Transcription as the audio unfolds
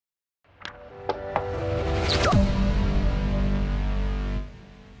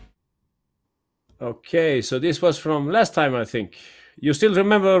Okay, so this was from last time, I think. You still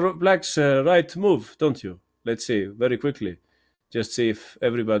remember Black's right move, don't you? Let's see, very quickly. Just see if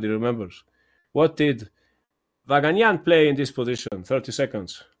everybody remembers. What did Vaganyan play in this position? 30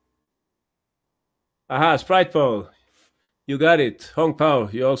 seconds. Aha, Sprite Ball. You got it. Hong Pao,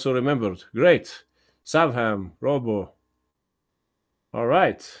 you also remembered. Great. Savham, Robo. All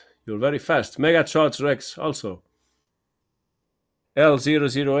right. You're very fast. Mega Charge Rex also.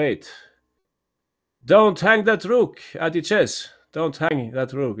 L008. Don't hang that rook, Adi Chess. Don't hang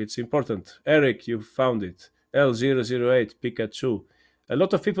that rook. It's important. Eric, you found it. L008, Pikachu. A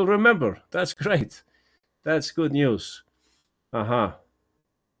lot of people remember. That's great. That's good news. Aha.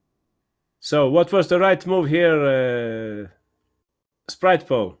 So what was the right move here, Sprite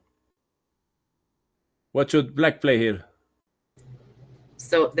Paul? What should Black play here?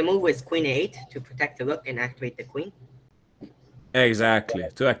 So the move was Queen A8 to protect the rook and activate the queen. Exactly,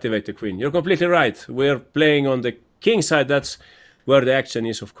 to activate the queen. You're completely right. We're playing on the king side. That's where the action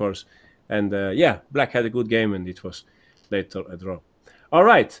is, of course. And yeah, Black had a good game and it was later a draw. All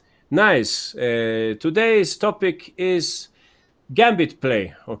right, nice. Today's topic is Gambit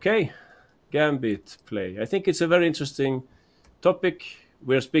play, okay? Gambit play. I think it's a very interesting topic.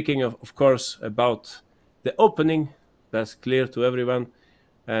 We're speaking, of course, about the opening. That's clear to everyone.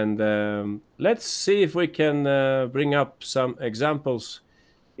 And let's see if we can bring up some examples.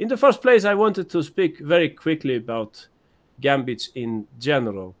 In the first place, I wanted to speak very quickly about gambits in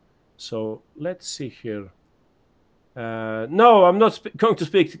general. So let's see here. No, I'm not going to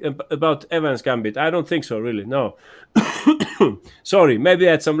speak about Evans' gambit. I don't think so, really. No. Sorry, maybe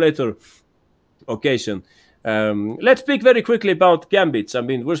at some later occasion. Let's speak very quickly about gambits. I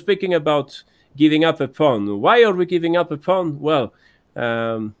mean, we're speaking about giving up a pawn. Why are we giving up a pawn? Well,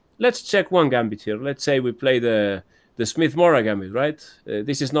 let's check one gambit here. Let's say we play the Smith-Morra gambit, right?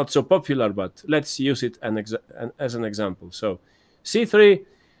 This is not so popular, but let's use it as an example. So c3,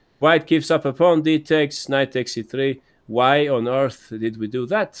 white gives up a pawn, d takes, knight takes c3. Why on earth did we do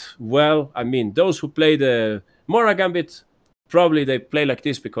that? Well, I mean, those who play the Morra gambit, probably they play like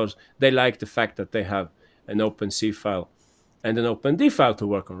this because they like the fact that they have an open c file and an open d file to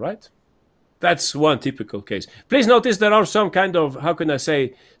work on, right? That's one typical case. Please notice there are some kind of, how can I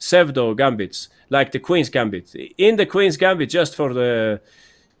say, pseudo gambits, like the Queen's Gambit. In the Queen's Gambit, just for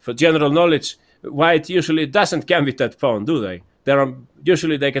general knowledge, white usually doesn't gambit that pawn, do they?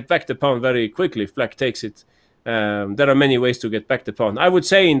 Usually they get back the pawn very quickly if black takes it. There are many ways to get back the pawn. I would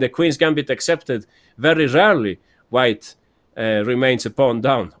say in the Queen's Gambit accepted, very rarely white remains a pawn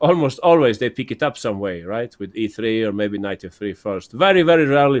down. Almost always they pick it up some way, right? With e3 or maybe knight f3 first. Very, very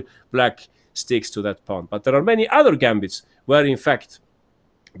rarely black sticks to that pawn. But there are many other gambits where, in fact,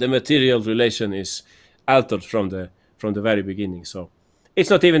 the material relation is altered from the very beginning. So it's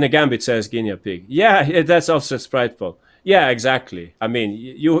not even a gambit, says Guinea Pig. Yeah, that's also Sprite Paul. Yeah, exactly. I mean,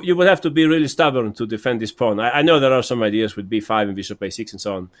 you would have to be really stubborn to defend this pawn. I know there are some ideas with b5 and bishop a6 and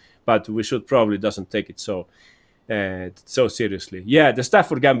so on, but we should probably doesn't take it so seriously. Yeah, the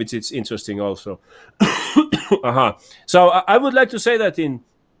Stafford gambits, it's interesting also. So I would like to say that in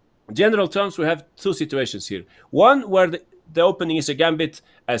general terms, we have two situations here. One where the opening is a gambit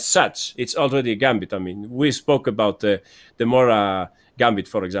as such. It's already a gambit. I mean, we spoke about the Morra gambit,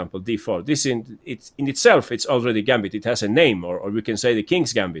 for example, d4. This in itself, it's already gambit. It has a name, or we can say the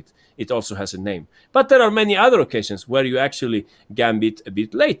King's Gambit. It also has a name. But there are many other occasions where you actually gambit a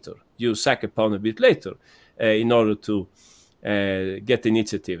bit later. You sack a pawn a bit later in order to get the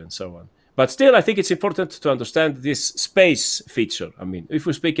initiative and so on. But still, I think it's important to understand this space feature. I mean, if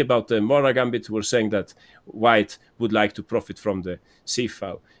we speak about the Morra gambit, we're saying that white would like to profit from the c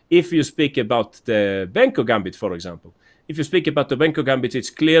file. If you speak about the Benko gambit, for example, if you speak about the Benko gambit, it's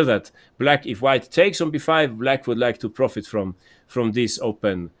clear that black, if white takes on b5, black would like to profit from these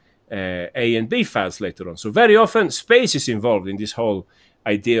open a and b files later on. So very often, space is involved in this whole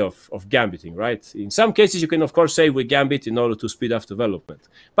idea of gambiting, right? In some cases, you can, of course, say we gambit in order to speed up development.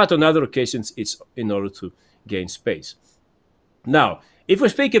 But on other occasions, it's in order to gain space. Now, if we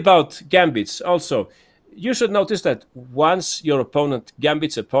speak about gambits also, you should notice that once your opponent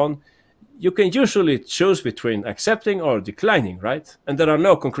gambits a pawn, you can usually choose between accepting or declining, right? And there are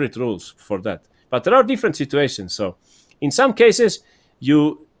no concrete rules for that. But there are different situations. So in some cases,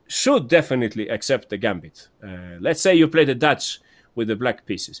 you should definitely accept the gambit. Let's say you play the Dutch with the black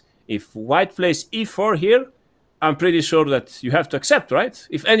pieces. If white plays e4 here, I'm pretty sure that you have to accept, right?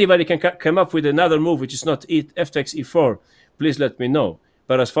 If anybody can come up with another move which is not f takes e4, please let me know.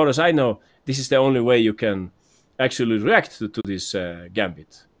 But as far as I know, this is the only way you can actually react to this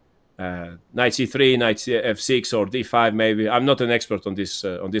gambit. knight c3, knight f6, or d5 maybe. I'm not an expert on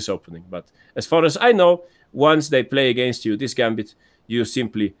this opening, but as far as I know, once they play against you this gambit, you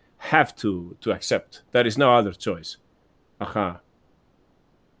simply have to accept. There is no other choice. Aha.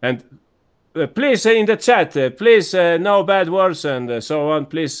 And please in the chat, please no bad words and so on.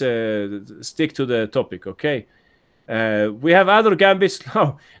 Please stick to the topic, okay? We have other gambits.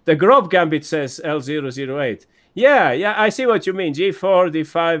 No, the Grob gambit says L008. Yeah, I see what you mean. G4,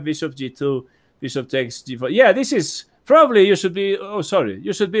 D5, Bishop G2, Bishop takes G4. Yeah, this is probably you should be. Oh, sorry,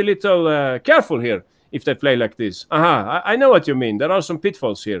 you should be a little careful here if they play like this. I know what you mean. There are some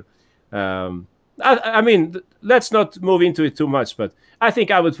pitfalls here. I mean, let's not move into it too much, but I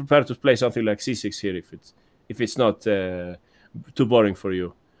think I would prepare to play something like C6 here if it's not too boring for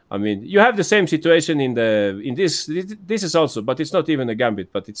you. I mean, you have the same situation in this. This is also, but it's not even a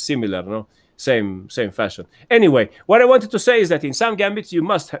gambit, but it's similar, no? Same fashion. Anyway, what I wanted to say is that in some gambits you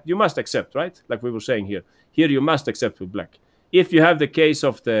must accept, right? Like we were saying here. Here you must accept with black. If you have the case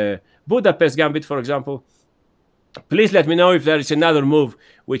of the Budapest gambit, for example, please let me know if there is another move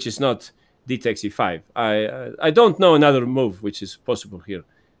which is not d takes e5. I don't know another move which is possible here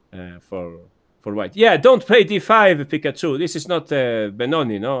for white. Yeah, don't play d5, Pikachu. This is not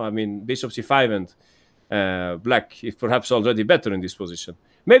Benoni, no? I mean, bishop c5 and black is perhaps already better in this position.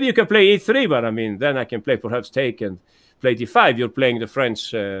 Maybe you can play e3, but I mean, then I can play perhaps take and play d5. You're playing the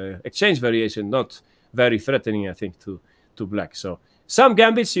French exchange variation, not very threatening, I think, to black. So some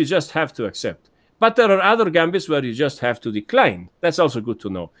gambits you just have to accept. But there are other gambits where you just have to decline. That's also good to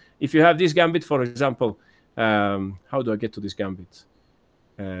know. If you have this gambit, for example, how do I get to this gambit?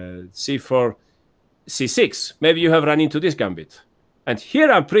 C4, C6. Maybe you have run into this gambit. And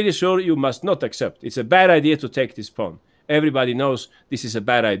here I'm pretty sure you must not accept. It's a bad idea to take this pawn. Everybody knows this is a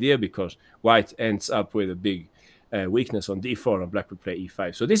bad idea because white ends up with a big weakness on d4 and black will play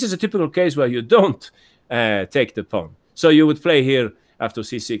e5. So this is a typical case where you don't take the pawn. So you would play here after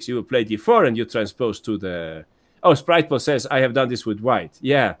c6, you would play d4 and you transpose to the... Oh, Spriteball says, I have done this with white.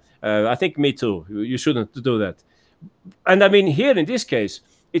 Yeah, I think me too. You shouldn't do that. And I mean, here in this case,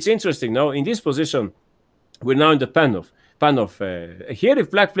 it's interesting, no? In this position, we're now in the Panov. Here, if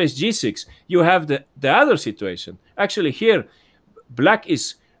black plays g6, you have the other situation. Actually, here, black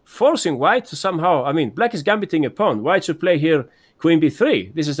is forcing white to somehow... I mean, black is gambiting a pawn. White should play here queen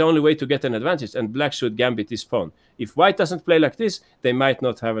b3. This is the only way to get an advantage, and black should gambit this pawn. If white doesn't play like this, they might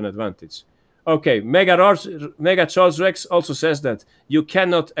not have an advantage. Okay, Mega Charles Rex also says that you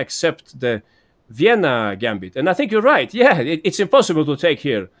cannot accept the Vienna gambit. And I think you're right. Yeah, it's impossible to take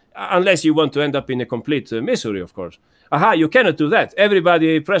here, unless you want to end up in a complete misery, of course. You cannot do that.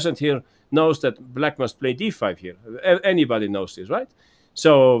 Everybody present here knows that black must play d5 here. Anybody knows this, right?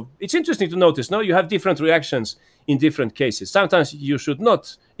 So it's interesting to notice, no? You have different reactions in different cases. Sometimes you should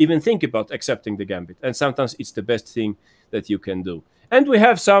not even think about accepting the gambit, and sometimes it's the best thing that you can do. And we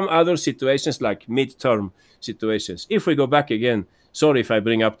have some other situations like midterm situations. If we go back again, sorry if I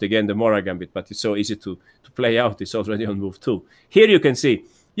bring up again the Mora gambit, but it's so easy to play out. It's already on move 2. Here you can see,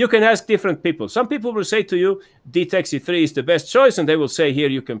 you can ask different people. Some people will say to you, d takes e3 is the best choice, and they will say here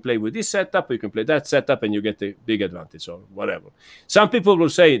you can play with this setup, or you can play that setup, and you get a big advantage, or whatever. Some people will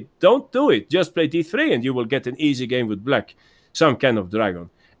say, don't do it, just play d3, and you will get an easy game with black, some kind of dragon.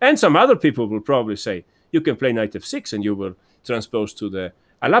 And some other people will probably say, you can play knight f6, and you will transpose to the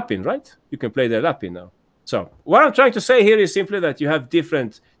Alapin, right? You can play the Alapin now. So what I'm trying to say here is simply that you have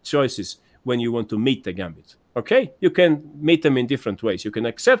different choices when you want to meet the gambit. Okay, you can meet them in different ways. You can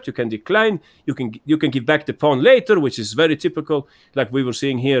accept, you can decline, you can give back the pawn later, which is very typical, like we were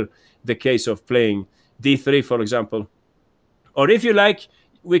seeing here, the case of playing d3, for example. Or if you like,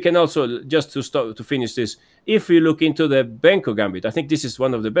 we can also, just to finish this, if we look into the Benko gambit, I think this is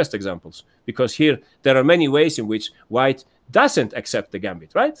one of the best examples, because here there are many ways in which white doesn't accept the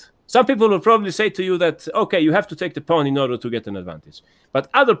gambit, right? Some people will probably say to you that, okay, you have to take the pawn in order to get an advantage. But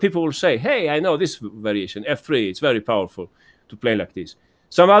other people will say, hey, I know this variation, f3, it's very powerful to play like this.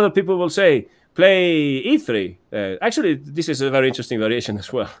 Some other people will say, play e3. Actually, this is a very interesting variation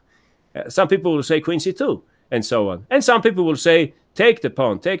as well. Some people will say queen c2, and so on. And some people will say, take the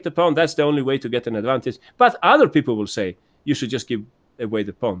pawn, that's the only way to get an advantage. But other people will say, you should just give away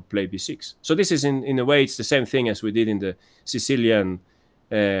the pawn, play b6. So this is, in a way, it's the same thing as we did in the Sicilian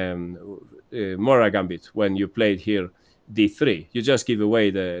Mora gambit, when you played here d3. You just give away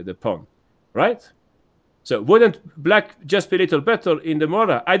the pawn, right? So wouldn't black just be a little better in the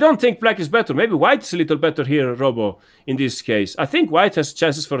Mora? I don't think black is better. Maybe white is a little better here, Robo, in this case. I think white has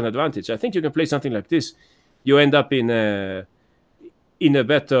chances for an advantage. I think you can play something like this. You end up in a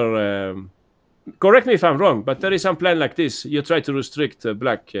better correct me if I'm wrong, but there is some plan like this. You try to restrict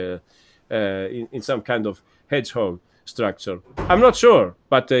black in some kind of hedgehog structure. I'm not sure,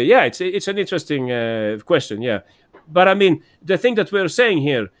 but yeah, it's an interesting question. Yeah, but I mean, the thing that we're saying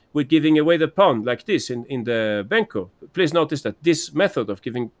here with giving away the pawn like this in the Benko, please notice that this method of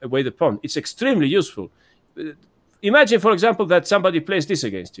giving away the pawn, it's extremely useful. Imagine, for example, that somebody plays this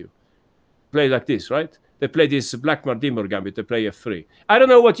against you. Play like this, right? They play this Black Dimmer Gambit. They play f3. I don't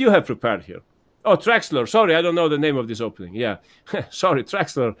know what you have prepared here. Oh, Traxler. Sorry, I don't know the name of this opening. Yeah. Sorry,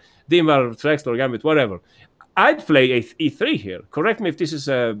 Traxler, Dimmer, Traxler Gambit, whatever. I'd play e3 here. Correct me if this is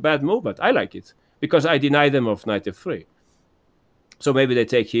a bad move, but I like it because I deny them of knight f3. So maybe they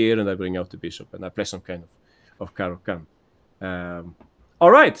take here and I bring out the bishop and I play some kind of Caro-Kann.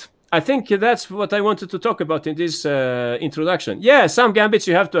 All right. I think that's what I wanted to talk about in this introduction. Yeah, some gambits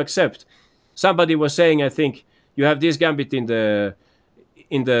you have to accept. Somebody was saying, I think, you have this gambit in the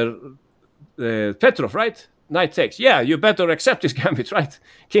Petrov, right? Knight takes. Yeah, you better accept this gambit, right?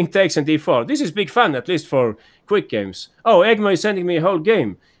 King takes and d4. This is big fun, at least for quick games. Oh, Egmo is sending me a whole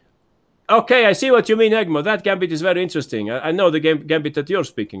game. Okay, I see what you mean, Egmo. That gambit is very interesting. I know the gambit that you're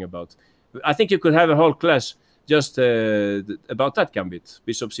speaking about. I think you could have a whole class just about that gambit,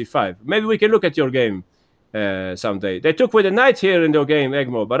 bishop c5. Maybe we can look at your game someday. They took with a knight here in your game,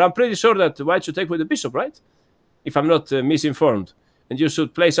 Egmo, but I'm pretty sure that white should take with the bishop, right? If I'm not misinformed. And you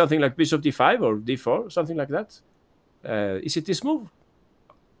should play something like bishop d5 or d4, something like that. Is it this move?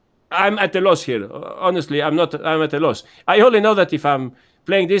 I'm at a loss here. Honestly, I'm at a loss. I only know that if I'm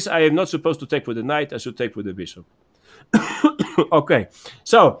playing this, I am not supposed to take with the knight. I should take with the bishop. Okay.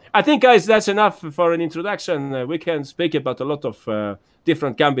 So I think, guys, that's enough for an introduction. We can speak about a lot of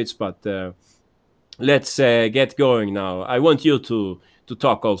different gambits, but let's get going now. I want you to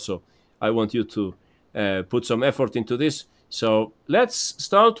talk also. I want you to put some effort into this. So let's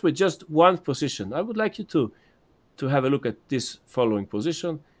start with just one position. I would like you to have a look at this following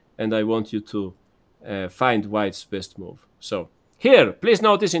position, and I want you to find white's best move. So here, please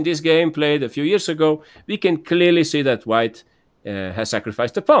notice in this game played a few years ago, we can clearly see that white has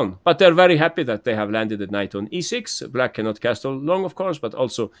sacrificed a pawn, but they're very happy that they have landed the knight on e6. Black cannot castle long, of course, but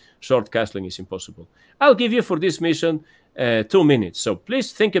also short castling is impossible. I'll give you for this mission 2 minutes. So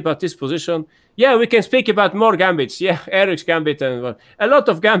please think about this position. Yeah, we can speak about more gambits. Yeah, Eric's gambit and a lot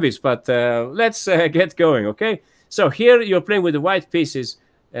of gambits, but let's get going, okay? So here you're playing with the white pieces.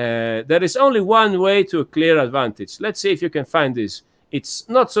 There is only one way to a clear advantage. Let's see if you can find this. It's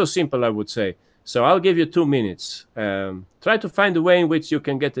not so simple, I would say. So I'll give you 2 minutes. Try to find a way in which you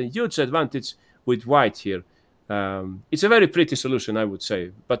can get a huge advantage with white here. It's a very pretty solution, I would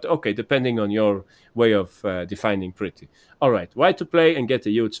say. But okay, depending on your way of defining pretty. All right, white to play and get a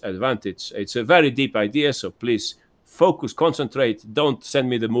huge advantage. It's a very deep idea, so please focus, concentrate. Don't send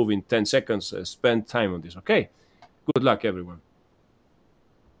me the move in 10 seconds. Spend time on this, okay? Good luck, everyone.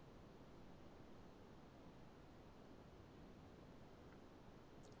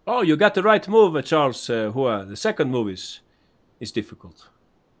 Oh, you got the right move, Charles Hua. The second move is difficult.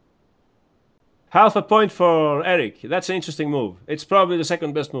 Half a point for Eric. That's an interesting move. It's probably the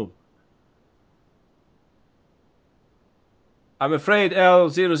second best move. I'm afraid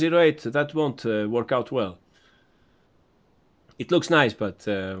L008, that won't work out well. It looks nice, but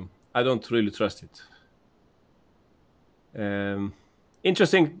I don't really trust it.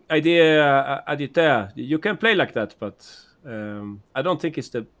 Interesting idea, Aditya. You can play like that, but I don't think it's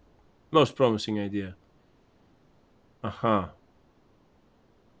the most promising idea.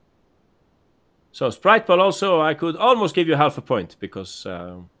 So Sprite Ball also, I could almost give you half a point because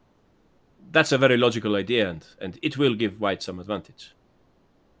that's a very logical idea and it will give white some advantage.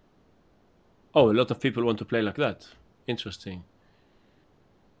 Oh, a lot of people want to play like that. Interesting.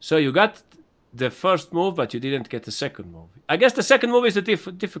 So you got the first move, but you didn't get the second move. I guess the second move is the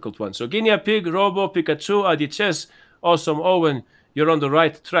difficult one. So Guinea Pig, Robo, Pikachu, Adi Chess, Awesome Owen, you're on the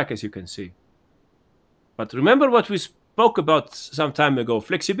right track, as you can see. But remember what we spoke about some time ago,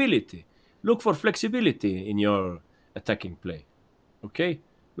 flexibility. Look for flexibility in your attacking play. Okay?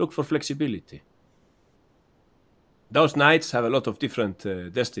 Look for flexibility. Those knights have a lot of different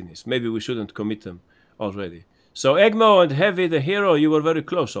destinies. Maybe we shouldn't commit them already. So Egmo and Heavy, the hero, you were very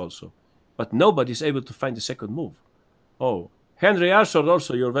close also. But nobody's able to find the second move. Oh, Henry Ashford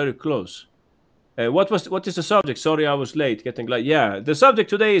also, you're very close. What is the subject? Sorry, I was late, getting late. Yeah, the subject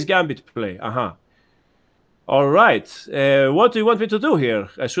today is Gambit play. All right. What do you want me to do here?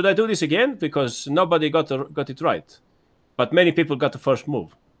 Should I do this again? Because nobody got it right. But many people got the first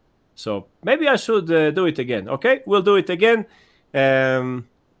move. So maybe I should do it again. Okay, we'll do it again.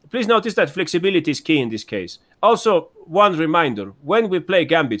 Please notice that flexibility is key in this case. Also, one reminder, when we play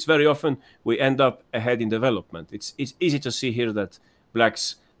Gambits, very often we end up ahead in development. It's easy to see here that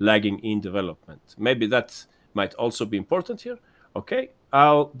Black's lagging in development. Maybe that might also be important here. Okay,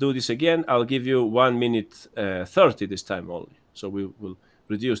 I'll do this again. I'll give you 1 minute 30 this time only. So we will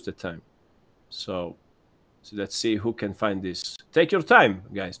reduce the time. So let's see who can find this. Take your time,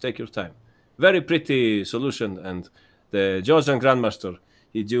 guys. Take your time. Very pretty solution, and the Johan Grandmaster,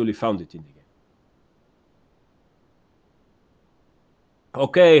 he duly found it in the game.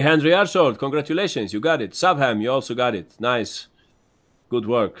 Okay, Henry Arshold, congratulations, you got it. Subham, you also got it. Nice. Good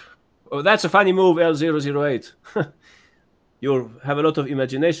work. Oh, that's a funny move, L008. You have a lot of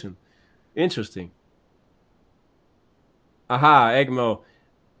imagination. Interesting. Aha, Egmo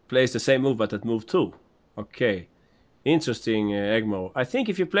plays the same move, but at move 2. Okay. Interesting, Egmo. I think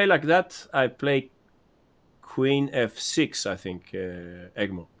if you play like that, I play Queen F6, I think,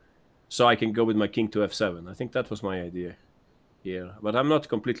 Egmo. So I can go with my King to F7. I think that was my idea here, but I'm not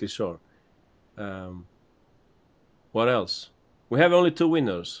completely sure. What else? We have only 2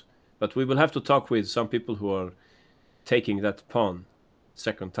 winners, but we will have to talk with some people who are taking that pawn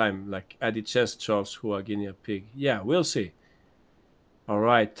second time, like Adi Chess, Charles, who are Guinea Pig. Yeah, we'll see. All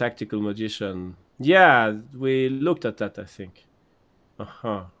right, Tactical Magician. Yeah, we looked at that, I think.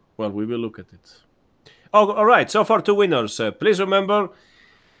 Well, we will look at it. Oh, all right, so far 2 winners. Please remember...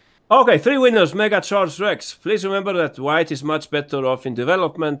 Okay, 3 winners, Mega Charles Rex. Please remember that white is much better off in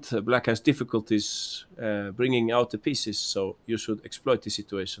development. Black has difficulties bringing out the pieces, so you should exploit the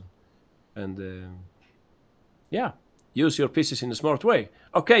situation. And yeah, use your pieces in a smart way.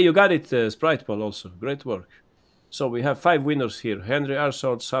 Okay, you got it, Sprite Ball also. Great work. So we have 5 winners here. Henry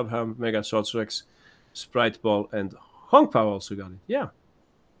Arsord, Subham, Mega Charles Rex, Sprite Ball, and Hong Pao also got it. Yeah,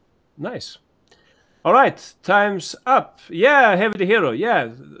 nice. All right, time's up. Yeah, Heavy the Hero. Yeah,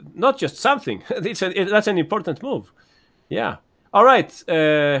 not just something. That's an important move. Yeah. All right,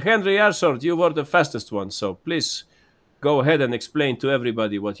 Henry Arsord, you were the fastest one, so please go ahead and explain to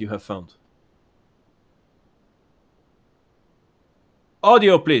everybody what you have found.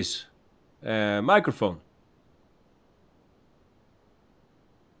 Audio, please. Microphone.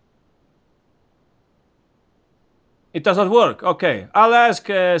 It does not work. Okay, I'll ask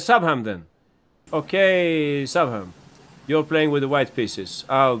Subham then. Okay, Subham, you're playing with the white pieces.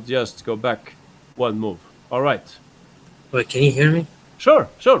 I'll just go back 1 move. All right. Wait, can you hear me? Sure,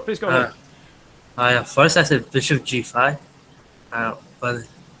 please go ahead. First I said bishop g5, but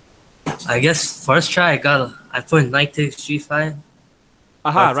I guess first try I put knight takes g5.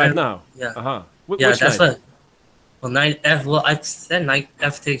 Aha, right now. Yeah. Aha. Yeah, that's what. Well, knight f. Well, I said knight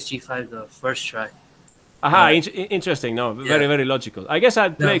f takes g5 the first try. Aha, interesting. No, very very logical. I guess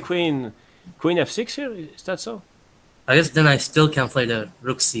I'd play queen f6 here. Is that so? I guess then I still can play the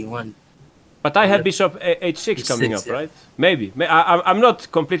rook c1. But I had bishop h6 coming up, right? Maybe. I'm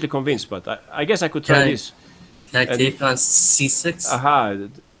not completely convinced, but I guess I could try this. Can I take on c6? Aha.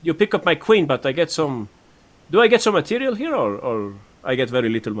 You pick up my queen, but I get some... Do I get some material here, or I get very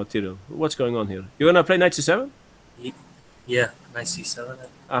little material? What's going on here? You're gonna play knight c7? Yeah, knight c7.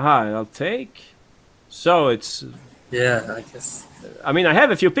 Aha, I'll take. So it's... Yeah, I guess. I mean, I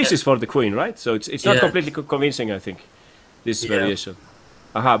have a few pieces for the queen, right? So it's not completely convincing, I think, this variation.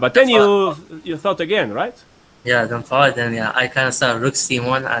 Aha, but then you thought again, right? Yeah, then probably then, I kind of saw rook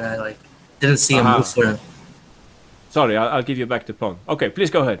c1 and I didn't see a move for him. Sorry, I'll give you back the pawn. Okay, please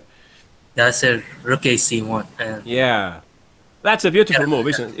go ahead. Yeah, I said rook a c1. And yeah, that's a beautiful move,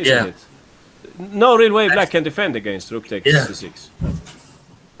 isn't it? No real way Black can defend against rook takes c6.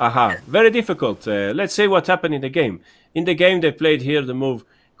 Aha, very difficult. Let's see what happened in the game. In the game, they played here the move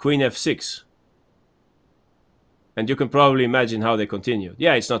queen f6. And you can probably imagine how they continued.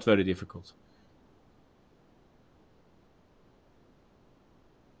 Yeah, it's not very difficult.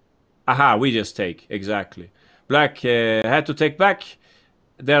 Aha, we just take, exactly. Black had to take back.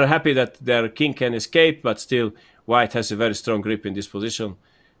 They're happy that their king can escape, but still white has a very strong grip in this position.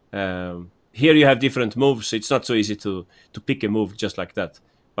 Here you have different moves. It's not so easy to pick a move just like that.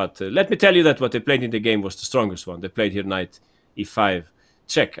 But let me tell you that what they played in the game was the strongest one. They played here knight e5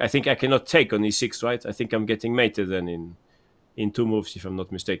 check. I think I cannot take on e6, right? I think I'm getting mated then in 2 moves, if I'm not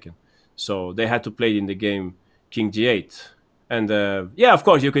mistaken. So they had to play in the game king g8. And yeah, of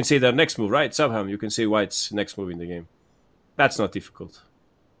course, you can see their next move, right? Subham, you can see white's next move in the game. That's not difficult.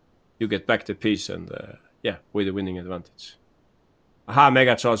 You get back the piece and yeah, with the winning advantage. Aha,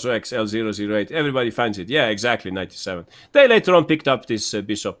 Mega Charles Rex, L008. Everybody finds it. Yeah, exactly, 97. They later on picked up this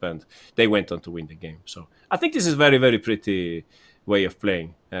bishop and they went on to win the game. So I think this is very, very pretty way of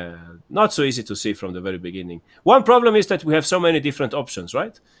playing. Not so easy to see from the very beginning. One problem is that we have so many different options,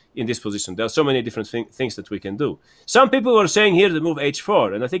 right? In this position, there are so many different things that we can do. Some people were saying here the move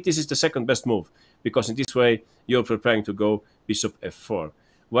h4, and I think this is the second best move, because in this way you're preparing to go bishop f4.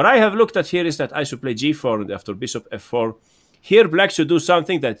 What I have looked at here is that I should play g4, and after bishop f4, here black should do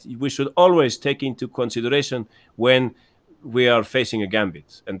something that we should always take into consideration when we are facing a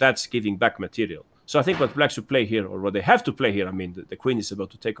gambit, and that's giving back material. So I think what black should play here, or what they have to play here, I mean, the queen is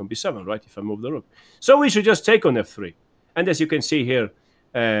about to take on b7, right, if I move the rook. So we should just take on f3. And as you can see here,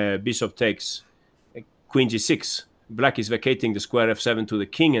 bishop takes queen g6. Black is vacating the square f7 to the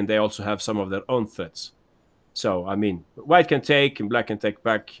king, and they also have some of their own threats. So, I mean, white can take and black can take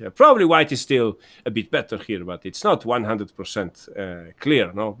back. Probably white is still a bit better here, but it's not 100%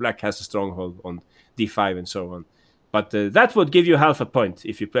 clear. No, black has a stronghold on d5 and so on. But that would give you half a point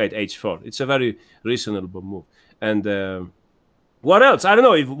if you played h4. It's a very reasonable move. And what else? I don't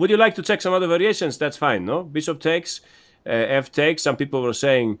know. Would you like to check some other variations? That's fine, no? Bishop takes, f takes. Some people were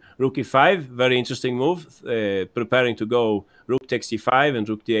saying rook e5. Very interesting move. Preparing to go rook takes e5 and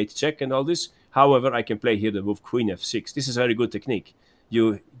rook d8 check and all this. However, I can play here the move queen f6. This is a very good technique.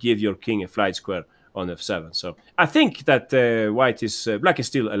 You give your king a flight square on f7. So I think that black is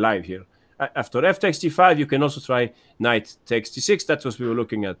still alive here. After f takes d5, you can also try knight takes d6. That's what we were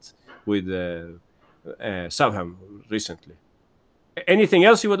looking at with Savham recently. Anything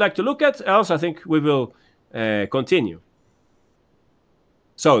else you would like to look at? Else, I think we will continue.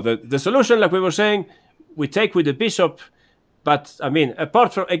 So the solution, like we were saying, we take with the bishop. But, I mean,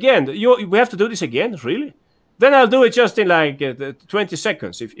 apart from, again, we have to do this again? Really? Then I'll do it just in like 20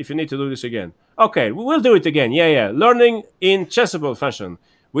 seconds if you need to do this again. Okay, we will do it again. Yeah. Learning in chessable fashion.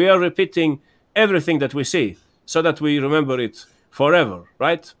 We are repeating everything that we see so that we remember it forever,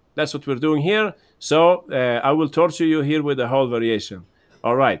 right? That's what we're doing here. So I will torture you here with the whole variation.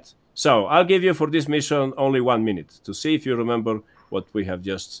 All right. So I'll give you for this mission only 1 minute to see if you remember what we have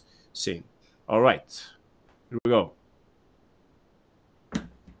just seen. All right. Here we go.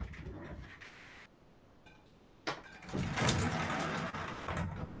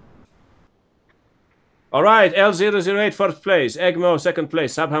 All right, L008 fourth place, Egmo second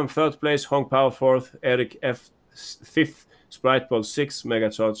place, Sabham third place, Hong Pao fourth, Eric F fifth, Spriteball sixth, Mega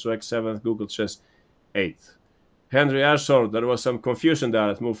Charles Rex seventh, Google Chess eighth. Henry Ashford, there was some confusion there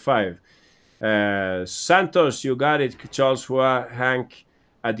at move 5. Santos, you got it. Charles Hua, Hank,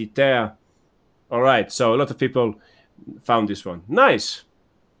 Aditya. All right, so a lot of people found this one. Nice.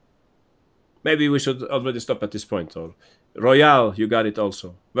 Maybe we should already stop at this point. Or Royale, you got it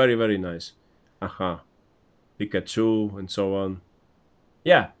also. Very, very nice. Aha. Pikachu and so on.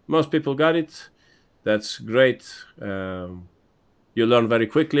 Yeah, most people got it. That's great. You learn very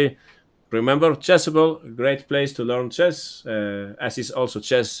quickly. Remember, Chessable, great place to learn chess, as is also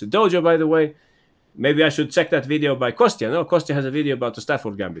ChessDojo, by the way. Maybe I should check that video by Kostya. No, Kostya has a video about the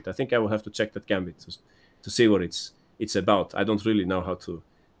Stafford Gambit. I think I will have to check that Gambit to see what it's about. I don't really know how to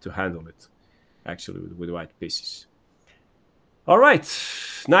handle it, actually, with white pieces. All right,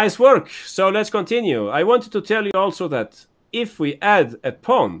 nice work. So let's continue. I wanted to tell you also that if we add a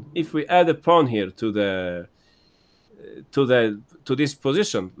pawn here to this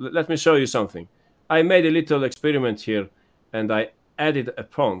position, let me show you something. I made a little experiment here, and I added a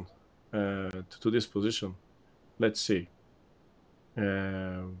pawn to this position. Let's see.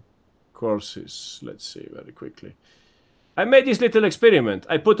 Courses. Let's see very quickly. I made this little experiment.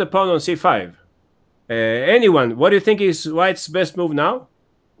 I put a pawn on c5. Anyone, what do you think is white's best move now?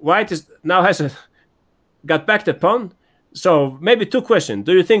 White has got back the pawn. So maybe 2 questions.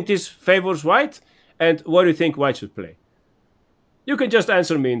 Do you think this favors white? And what do you think white should play? You can just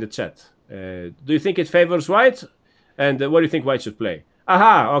answer me in the chat. Do you think it favors white? And what do you think white should play?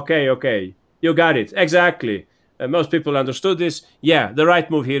 Aha, okay. You got it. Exactly. Most people understood this. Yeah, the right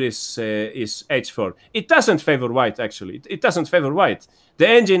move here is h4. It doesn't favor white, actually. It doesn't favor white. The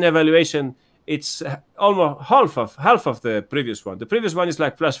engine evaluation, it's almost half of the previous one. The previous one is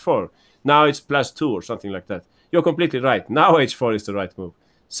like +4. Now it's +2 or something like that. You're completely right. Now h4 is the right move.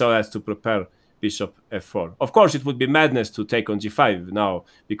 So as to prepare bishop f4. Of course, it would be madness to take on g5 now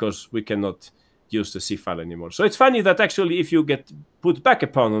because we cannot use the c file anymore. So it's funny that actually if you get put back a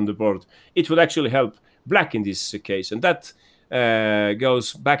pawn on the board, it would actually help black in this case. And that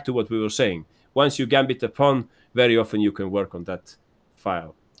goes back to what we were saying. Once you gambit a pawn, very often you can work on that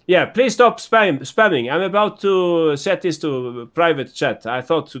file. Yeah, please stop spamming. I'm about to set this to private chat. I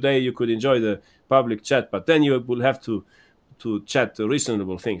thought today you could enjoy the public chat, but then you will have to chat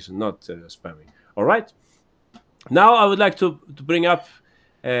reasonable things and not spamming. All right. Now I would like to bring up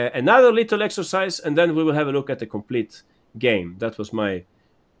another little exercise, and then we will have a look at the complete game. That was my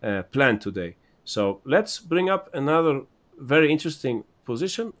plan today. So let's bring up another very interesting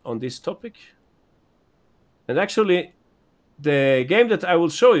position on this topic. And actually, the game that I will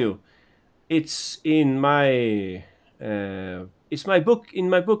show you, it's in my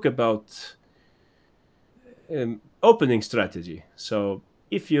book about opening strategy. So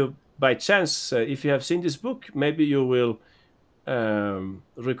if you by chance if you have seen this book, maybe you will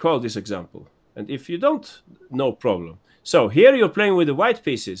recall this example, and if you don't, no problem. So here you're playing with the white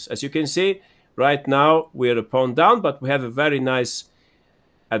pieces. As you can see right now, we're a pawn down, but we have a very nice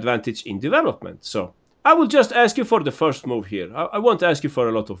advantage in development. So I will just ask you for the first move here. I won't ask you for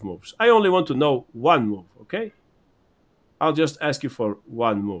a lot of moves. I only want to know one move, okay? I'll just ask you for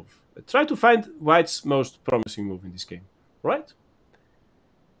one move. Try to find white's most promising move in this game, right?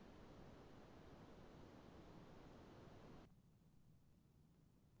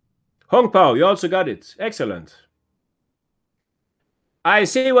 Hong Pao, you also got it. Excellent. I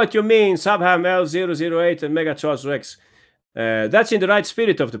see what you mean, Subham L008 and Mega Charles Rex. That's in the right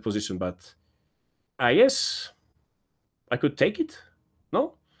spirit of the position, but I guess I could take it.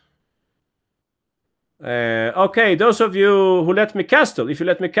 No? Okay, those of you who let me castle, if you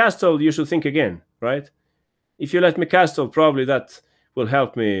let me castle, you should think again, right? If you let me castle, probably that will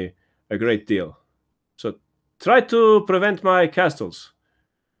help me a great deal. So try to prevent my castles.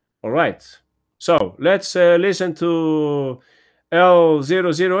 All right. So let's listen to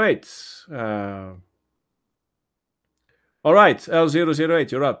L008. All right,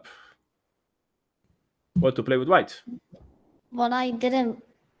 L008, you're up. What to play with white? Well, I didn't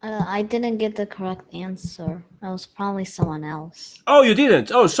get the correct answer. That was probably someone else. Oh, you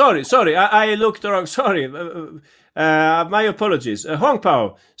didn't? Oh, sorry. I looked wrong. Sorry. My apologies. Hong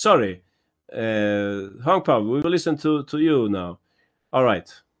Pao, sorry. Hong Pao, we will listen to you now. All right.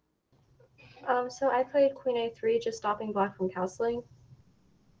 So I played Queen A3, just stopping black from castling.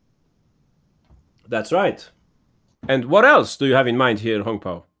 That's right. And what else do you have in mind here, Hong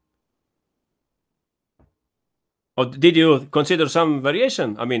Pao? Or did you consider some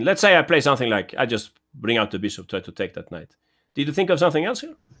variation? I mean, let's say I play something like I just bring out the bishop, try to take that knight. Did you think of something else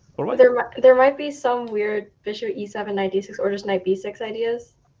here? Or what? There might be some weird bishop E7, knight D6, or just knight B6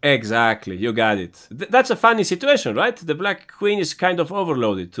 ideas. Exactly, you got it. That's a funny situation, right? The black queen is kind of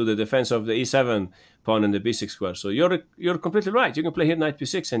overloaded to the defense of the E7 pawn and the B6 square. So you're completely right. You can play here knight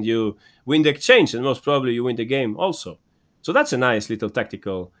B6 and you win the exchange, and most probably you win the game also. So that's a nice little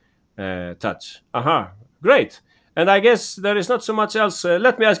tactical touch. Aha, great. And I guess there is not so much else.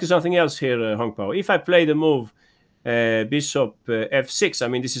 Let me ask you something else here, Hong Pao. If I play the move bishop F6, I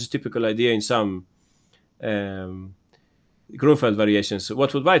mean, this is a typical idea in some Grunfeld variations.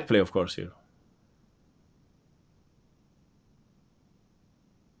 What would white play, of course, here?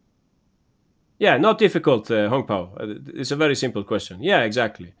 Yeah, not difficult, Hong Pao. It's a very simple question. Yeah,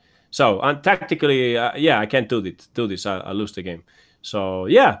 exactly. So, and tactically, yeah, I can't do this. I'll lose the game. So,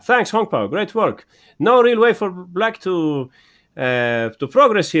 yeah, thanks, Hong Pao. Great work. No real way for black to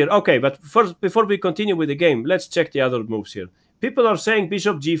progress here. Okay, but first, before we continue with the game, let's check the other moves here. People are saying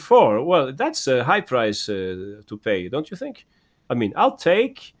bishop g4. Well, that's a high price to pay, don't you think? I mean, I'll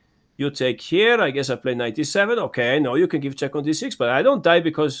take. You take here. I guess I play knight e7. Okay, I know you can give check on d6, but I don't die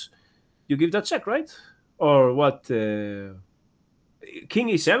because you give that check, right? Or what? King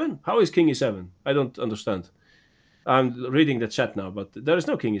e7? How is king e7? I don't understand. I'm reading the chat now, but there is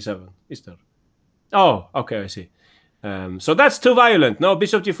no king e7, is there? Oh, okay, I see. So that's too violent. No,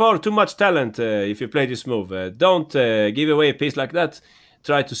 bishop g4, too much talent if you play this move. Don't give away a piece like that.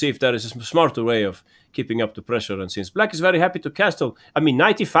 Try to see if there is a smarter way of keeping up the pressure. And since black is very happy to castle, I mean,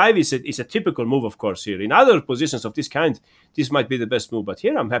 knight e5 is a typical move, of course, here. In other positions of this kind, this might be the best move. But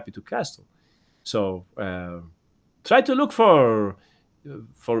here I'm happy to castle. So try to look for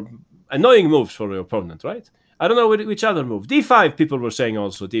annoying moves for your opponent, right? I don't know which other move. d5, people were saying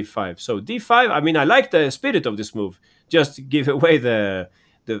also, d5. So d5, I mean, I like the spirit of this move. Just give away the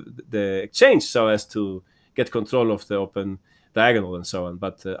exchange so as to get control of the open diagonal and so on.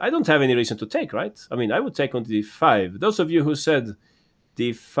 But I don't have any reason to take, right? I mean, I would take on d5. Those of you who said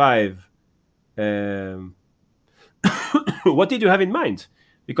d5, what did you have in mind?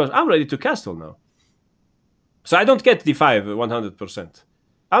 Because I'm ready to castle now. So I don't get d5 100%.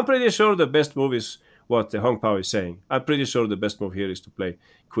 I'm pretty sure the best move is what Hong Pao is saying. I'm pretty sure the best move here is to play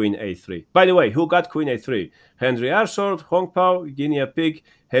queen a3. By the way, who got queen a3? Henry Arsword, Hong Pao, Guinea Pig,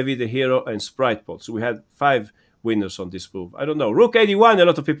 Heavy the Hero, and Sprite Pot. So we had 5 winners on this move. I don't know. Rook 81, a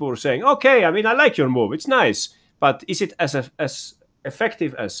lot of people were saying, okay, I mean, I like your move. It's nice. But is it as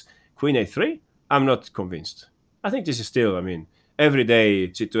effective as queen a3? I'm not convinced. I think this is still, I mean,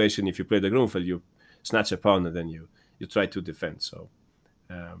 everyday situation. If you play the Grunfeld, you snatch a pawn and then you you try to defend. So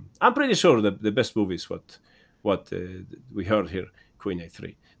I'm pretty sure that the best move is what we heard here, Queen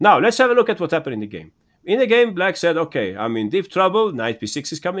A3. Now let's have a look at what happened in the game. In the game, Black said, okay, I'm in deep trouble. Knight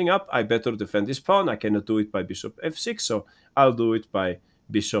B6 is coming up. I better defend this pawn. I cannot do it by Bishop F6, so I'll do it by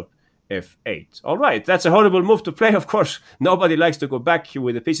Bishop F8. All right, that's a horrible move to play, of course. Nobody likes to go back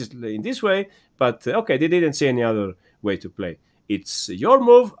with the pieces in this way, but okay, they didn't see any other way to play. It's your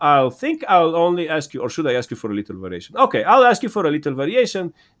move. I'll only ask you, or should I ask you for a little variation? Okay, I'll ask you for a little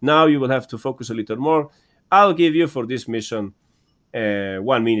variation. Now you will have to focus a little more. I'll give you for this mission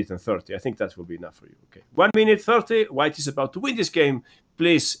 1 minute and 30. I think that will be enough for you. Okay, 1 minute 30. White is about to win this game.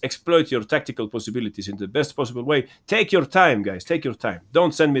 Please exploit your tactical possibilities in the best possible way. Take your time, guys. Take your time.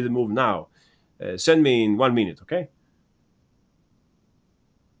 Don't send me the move now. Send me in 1 minute, okay?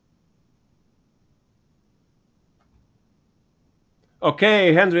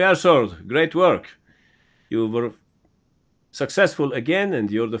 Okay, Henry Arsord, great work. You were successful again,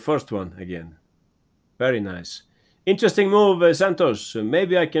 and you're the first one again. Very nice. Interesting move, Santos.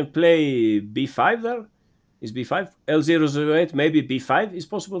 Maybe I can play b5 there. Is b5? L008, maybe b5 is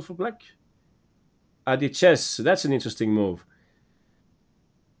possible for black. Adi Chess, that's an interesting move.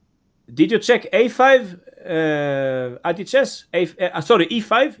 Did you check a5, Adi Chess? Sorry,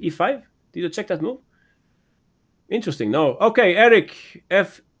 e5? e5? Did you check that move? Interesting, no. Okay, Eric,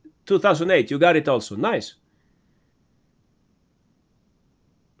 F 2008, you got it also. Nice.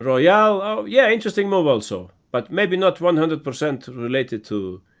 Royale, oh yeah, interesting move also. But maybe not 100% related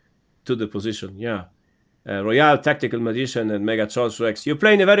to the position, yeah. Royale, Tactical Magician, and Mega Charles Rex. You're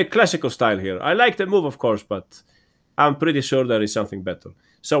playing a very classical style here. I like the move, of course, but I'm pretty sure there is something better.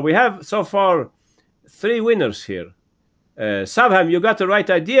 So we have, so far, 3 winners here. Sabham, you got the right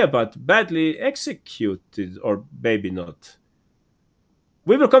idea, but badly executed, or maybe not.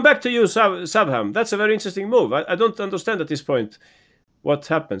 We will come back to you, Sabham. That's a very interesting move. I don't understand at this point what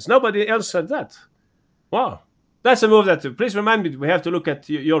happens. Nobody else said that. Wow. That's a move that, please remind me, we have to look at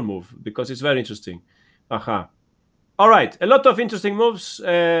your move, because it's very interesting. Aha. All right, a lot of interesting moves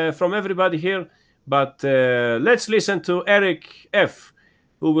from everybody here, but let's listen to Eric F,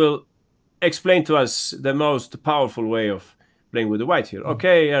 who will explain to us the most powerful way of playing with the white here.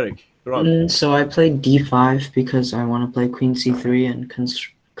 Okay, Eric, Ron. So I played d5 because I want to play queen c3 and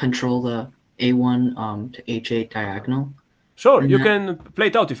control the a1 to h8 diagonal. Sure, you can play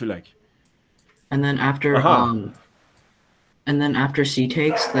it out if you like. And then after after c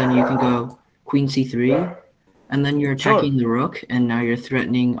takes, then you can go queen c3, and then you're attacking the rook, and now you're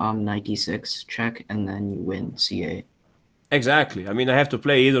threatening knight d6 check, and then you win c8. Exactly. I mean, I have to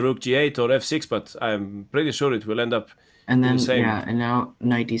play either rook g8 or f6, but I'm pretty sure it will end up and then the same. Yeah, and now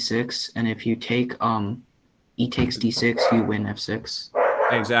knight d6, and if you take e takes d6, you win f6.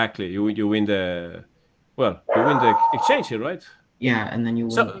 Exactly. You win the exchange here, right? Yeah, and then you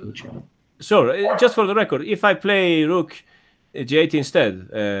win the exchange. Sure. Just for the record, if I play rook g8 instead,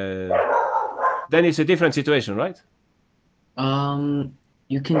 then it's a different situation, right?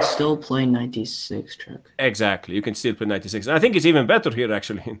 You can still play knight d6 check. Exactly. You can still play knight d6. I think it's even better here,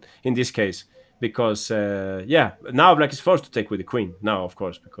 actually, in this case, because yeah, now black is forced to take with the queen. Now, of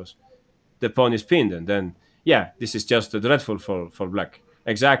course, because the pawn is pinned, and then yeah, this is just dreadful for black.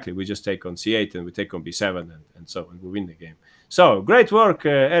 Exactly. We just take on c8 and we take on b7 and so and we win the game. So great work,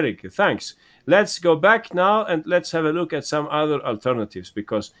 Eric. Thanks. Let's go back now and let's have a look at some other alternatives,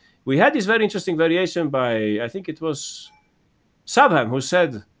 because we had this very interesting variation by, I think it was Sabham, who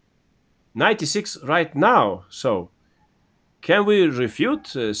said 96 right now. So can we refute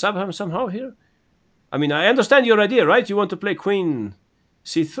Sabham somehow here? I mean, I understand your idea, right? You want to play queen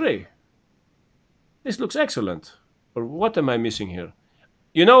c3. This looks excellent. Or what am I missing here?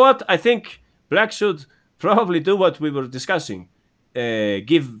 You know what? I think black should probably do what we were discussing.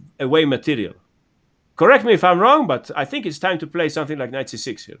 Give away material. Correct me if I'm wrong, but I think it's time to play something like knight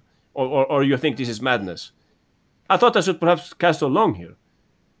c6 here. Or you think this is madness? I thought I should perhaps castle long here.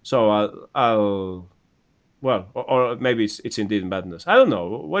 So I'll well, or maybe it's indeed madness. I don't know.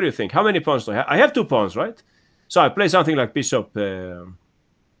 What do you think? How many pawns do I have? I have 2 pawns, right? So I play something like bishop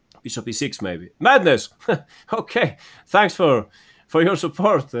e6 maybe. Madness! Okay, thanks for your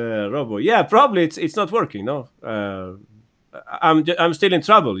support, Robo. Yeah, probably it's not working, no? I'm still in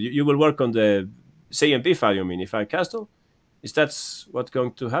trouble. You will work on the C and B file, you mean, if I castle? Is that what's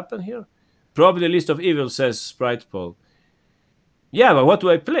going to happen here? Probably list of evil, says Sprite Paul. Yeah, but what do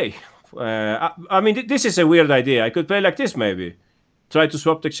I play? I mean, this is a weird idea. I could play like this, maybe. Try to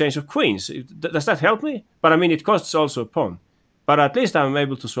swap the exchange of queens. Does that help me? But I mean, it costs also a pawn. But at least I'm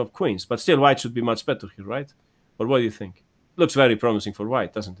able to swap queens. But still, white should be much better here, right? Or what do you think? Looks very promising for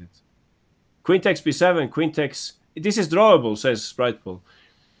white, doesn't it? Queen takes b7, queen takes This is drawable, says Spriteball.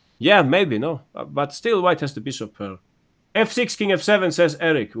 Yeah, maybe, no. But still, white has the bishop pair. f6, king f7, says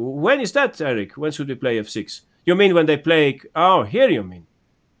Eric. When is that, Eric? When should we play f6? You mean when they play... Oh, here you mean.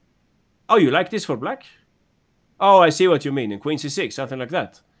 Oh, you like this for black? Oh, I see what you mean. In queen c6, something like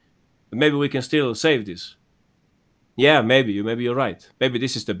that. Maybe we can still save this. Yeah, maybe you're right. Maybe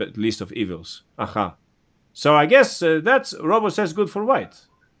this is the least of evils. Aha. So I guess that's... Robo says good for white.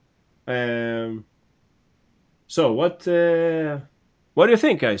 So what do you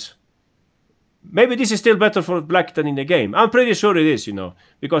think, guys? Maybe this is still better for black than in the game. I'm pretty sure it is,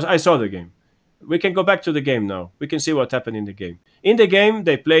 because I saw the game. We can go back to the game now. We can see what happened in the game. In the game,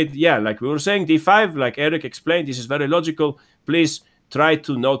 they played, like we were saying, d5, like Eric explained. This is very logical. Please try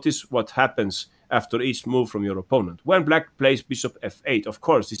to notice what happens after each move from your opponent. When black plays bishop f8, of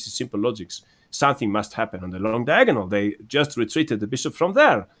course, this is simple logics. Something must happen on the long diagonal. They just retreated the bishop from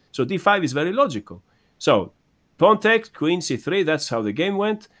there. So d5 is very logical. So pawn takes, queen c3, that's how the game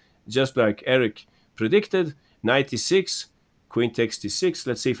went. Just like Eric predicted, knight e6, queen takes d6.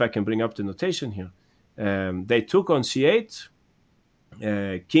 Let's see if I can bring up the notation here. They took on c8.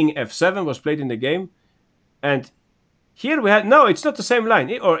 King f7 was played in the game. And here we had... No, it's not the same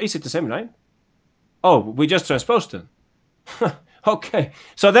line. Or is it the same line? Oh, we just transposed them. Okay.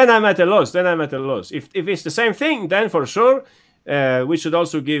 So then I'm at a loss. If it's the same thing, then for sure, we should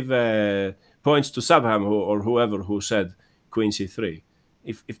also give points to Subham or whoever who said queen c3.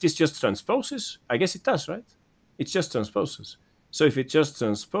 If this just transposes, I guess it does, right? It just transposes. So if it just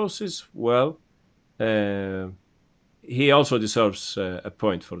transposes, well, he also deserves a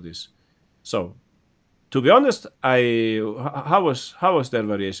point for this. So, to be honest, how was their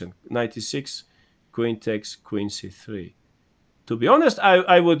variation? 96, queen takes, queen c3. To be honest,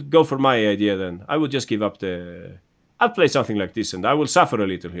 I would go for my idea then. I would just give up the... I'll play something like this and I will suffer a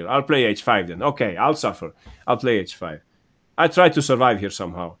little here. I'll play h5 then. Okay, I'll suffer. I'll play h5. I try to survive here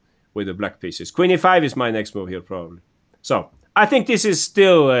somehow with the black pieces. Queen e5 is my next move here probably. So I think this is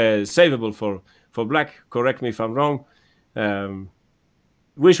still savable for black. Correct me if I'm wrong.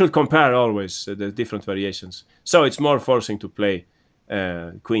 We should compare always the different variations. So it's more forcing to play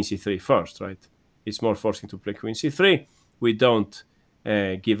queen c3 first, right? It's more forcing to play queen c3. We don't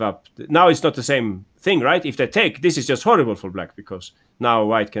give up. Now it's not the same thing, right? If they take, this is just horrible for black because now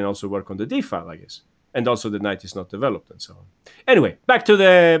white can also work on the d file, I guess. And also the knight is not developed and so on. Anyway, back to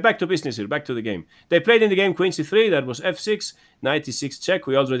business here, back to the game. They played in the game queen c3, that was f6, knight e6 check.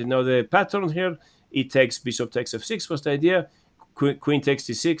 We already know the pattern here. E takes, bishop takes f6 was the idea. Queen takes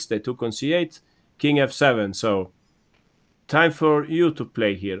d6, they took on c8, king f7. So time for you to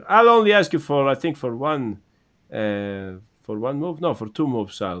play here. I'll only ask you for, I think for one move. No, for two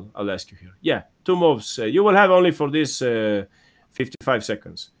moves I'll ask you here. Yeah, two moves. You will have only for this 55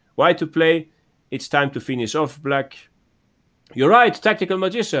 seconds. Why to play? It's time to finish off black. You're right, tactical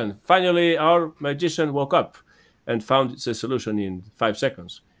magician. Finally, our magician woke up and found the solution in 5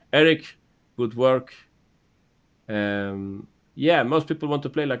 seconds. Eric, good work. Yeah, most people want to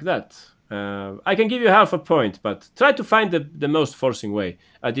play like that. I can give you half a point, but try to find the most forcing way.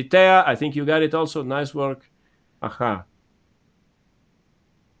 Aditya, I think you got it also. Nice work. Aha.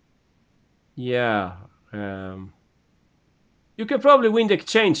 Yeah. You can probably win the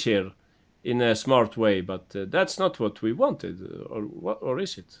exchange here in a smart way, but that's not what we wanted, or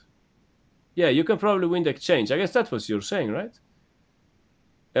is it? Yeah, you can probably win the exchange. I guess that's what you're saying, right?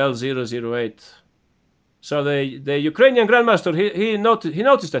 L008. So the Ukrainian grandmaster, he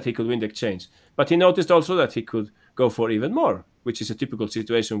noticed that he could win the exchange, but he noticed also that he could go for even more, which is a typical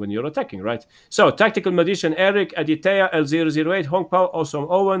situation when you're attacking, right? So tactical magician Eric, Aditya, L008, Hong Pao, Awesome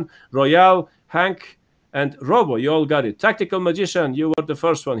Owen, Royale, Hank, and Robo, you all got it. Tactical magician, you were the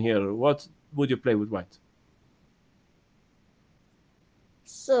first one here. What would you play with white?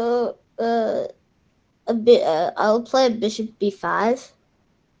 So, I'll play bishop b5.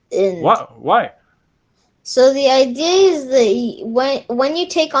 And Why? so the idea is that when you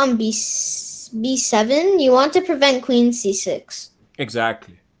take on b7, you want to prevent queen c6.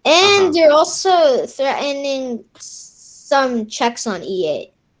 Exactly. And you're also threatening some checks on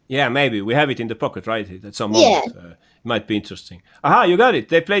e8. Yeah, maybe. We have it in the pocket, right? At some moment. Yeah. It might be interesting. Aha, you got it.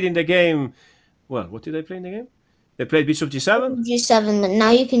 They played in the game... Well, what did they play in the game? They played bishop g7? G7, but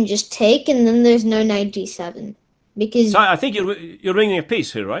now you can just take, and then there's no knight g7. Because... So I think you're winning a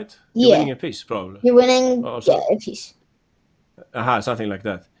piece here, right? You're winning a piece, probably. You're winning a piece. Aha, something like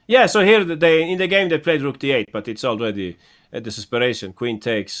that. Yeah, so here in the game they played rook d8, but it's already a desperation. Queen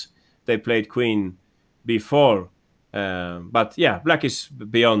takes. They played queen b4. But yeah, black is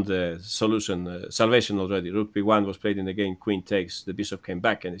beyond the solution, salvation already. Rook b1 was played in the game, queen takes, the bishop came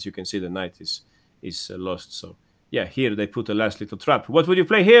back, and as you can see, the knight is lost. So Yeah, here they put a last little trap. What would you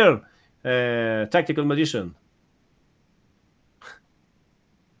play here, Tactical Magician?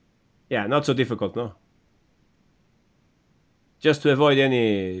 Yeah, not so difficult, no? Just to avoid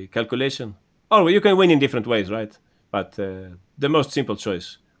any calculation. Or you can win in different ways, right? But the most simple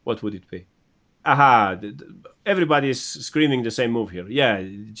choice, what would it be? Aha, everybody is screaming the same move here. Yeah,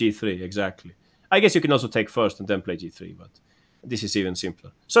 g3, exactly. I guess you can also take first and then play g3, but this is even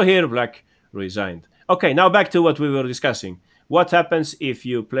simpler. So here, black resigned. Okay, now back to what we were discussing. What happens if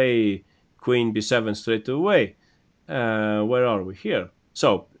you play queen b7 straight away? Where are we here?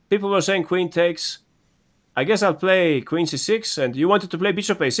 So people were saying queen takes. I guess I'll play queen c6, and you wanted to play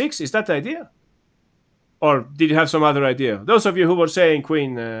bishop a6? Is that the idea? Or did you have some other idea? Those of you who were saying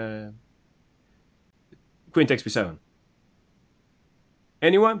queen takes b7.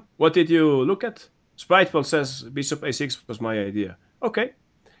 Anyone? What did you look at? Spriteball says bishop a6 was my idea. Okay.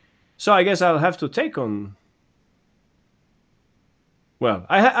 So I guess I'll have to take on... Well,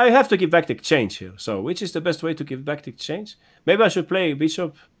 I have to give back the exchange here. So which is the best way to give back the exchange? Maybe I should play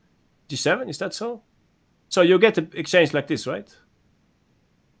bishop g7. Is that so? So you get the exchange like this, right?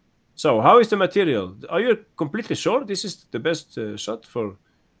 So how is the material? Are you completely sure this is the best shot for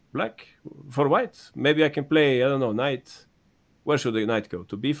black? For white? Maybe I can play, I don't know, knight. Where should the knight go?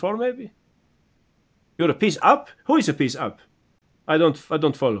 To b4 maybe? You're a piece up? Who is a piece up? I don't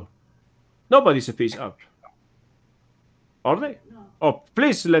follow. Nobody's a piece up. Are they? No. Oh,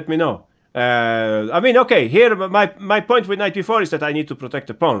 please let me know. I mean, okay, here my point with knight b4 is that I need to protect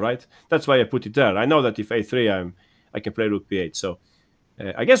the pawn, right? That's why I put it there. I know that if a3 I can play rook b8. So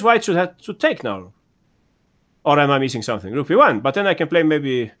I guess white should have to take now. Or am I missing something? Rook b1, but then I can play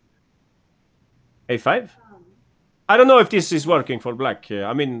maybe a5. I don't know if this is working for black.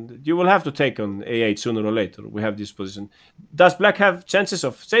 I mean, you will have to take on a8 sooner or later. We have this position. Does black have chances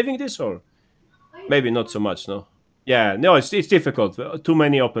of saving this, or maybe not so much? No. Yeah, no, it's difficult. Too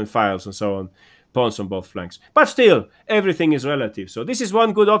many open files and so on. Pawns on both flanks. But still, everything is relative. So this is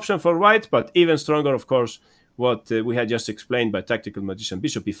one good option for white, but even stronger, of course, what we had just explained by Tactical Magician.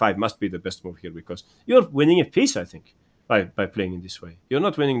 Bishop e5 must be the best move here, because you're winning a piece, I think, by playing in this way. You're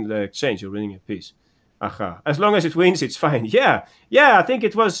not winning the exchange, you're winning a piece. Aha. As long as it wins, it's fine. Yeah, I think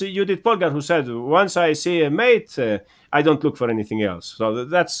it was Judith Polgar who said, once I see a mate, I don't look for anything else. So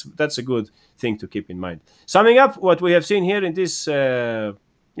that's a good thing to keep in mind. Summing up what we have seen here in this...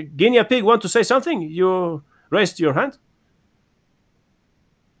 Guinea Pig, want to say something? You raised your hand?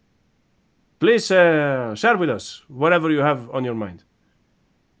 Please share with us whatever you have on your mind.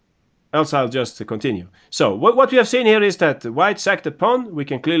 Else I'll just continue. So what we have seen here is that white sacked the pawn. We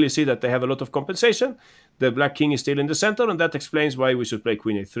can clearly see that they have a lot of compensation. The black king is still in the center, and that explains why we should play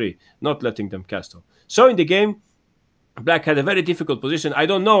queen a3, not letting them castle. So in the game, black had a very difficult position. I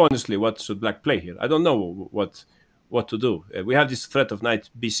don't know, honestly, what should black play here. I don't know what to do. We have this threat of knight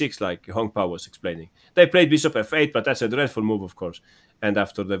b6, like Hong Pao was explaining. They played bishop f8, but that's a dreadful move, of course. And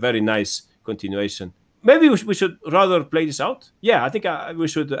after the very nice continuation, maybe we should rather play this out. Yeah, I think we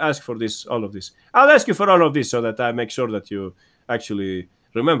should ask for this, all of this. I'll ask you for all of this so that I make sure that you actually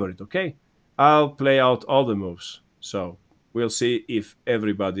remember it, okay? I'll play out all the moves. So we'll see if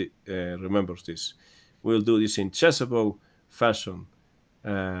everybody remembers this. We'll do this in chessable fashion.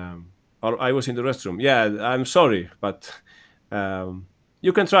 Or I was in the restroom. Yeah, I'm sorry, but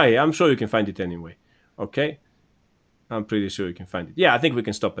you can try. I'm sure you can find it anyway. Okay? I'm pretty sure you can find it. Yeah, I think we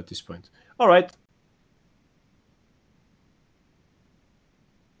can stop at this point. All right.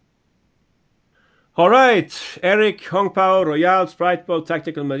 All right. Eric, Hong Pao, Royale, Spriteball,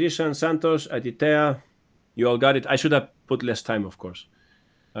 Tactical Magician, Santos, Aditea. You all got it. I should have put less time, of course.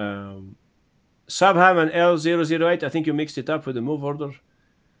 Subham and L008. I think you mixed it up with the move order.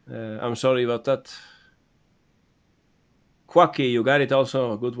 I'm sorry about that. Quacky, you got it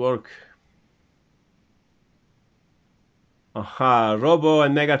also. Good work. Aha, Robo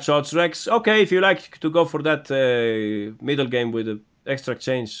and Mega Shots Rex. Okay, if you like to go for that middle game with the extra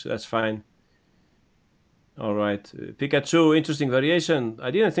change, that's fine. All right. Pikachu, interesting variation.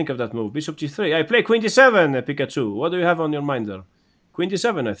 I didn't think of that move. Bishop g3. I play queen d7, Pikachu. What do you have on your mind there? Queen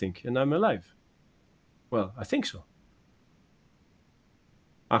d7, I think, and I'm alive. Well, I think so.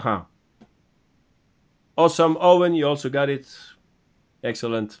 Aha. Awesome. Owen, you also got it.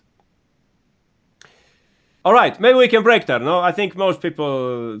 Excellent. All right, maybe we can break there, no? I think most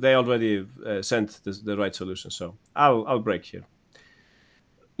people, they already sent the right solution, so I'll break here.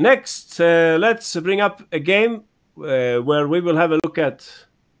 Next, let's bring up a game where we will have a look at...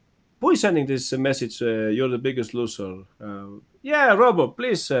 Who is sending this message? You're the biggest loser. Yeah, Robo,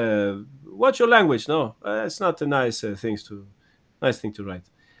 please, watch your language, no? It's not a nice thing to write.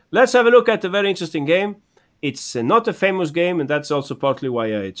 Let's have a look at a very interesting game. It's not a famous game, and that's also partly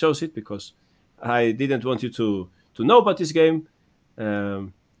why I chose it, because I didn't want you to know about this game.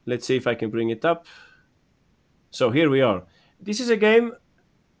 Let's see if I can bring it up. So here we are. This is a game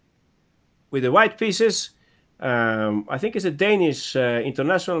with the white pieces. I think it's a Danish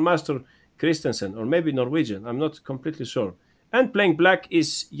international master, Christensen, or maybe Norwegian. I'm not completely sure. And playing black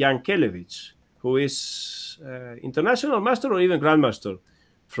is Jankelevich, who is international master or even grandmaster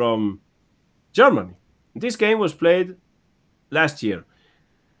from Germany. This game was played last year.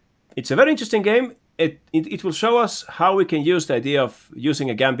 It's a very interesting game. It will show us how we can use the idea of using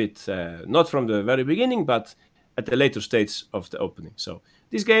a gambit, not from the very beginning, but at the later stage of the opening. So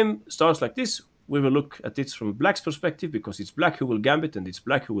this game starts like this. We will look at it from black's perspective, because it's black who will gambit and it's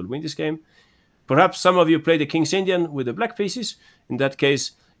black who will win this game. Perhaps some of you play the King's Indian with the black pieces. In that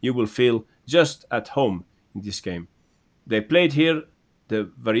case, you will feel just at home in this game. They played here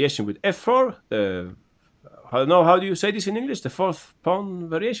the variation with f4. How do you say this in English? The fourth pawn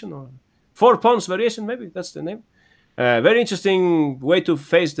variation, or 4 pawns variation, maybe that's the name. Very interesting way to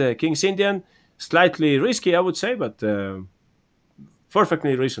face the King's Indian. Slightly risky, I would say, but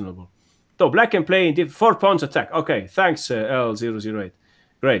perfectly reasonable. So black can play in the 4 pawns attack. Okay, thanks, L008.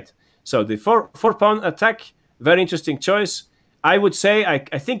 Great. So the 4 pawn attack, very interesting choice. I would say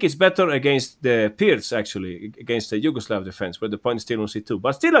I think it's better against the peers, actually, against the Yugoslav defense, where the pawn is still on c2.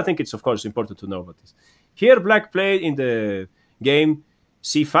 But still, I think it's, of course, important to know about this. Here, black played in the game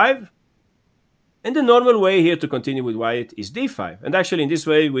c5. And the normal way here to continue with white is d5. And actually, in this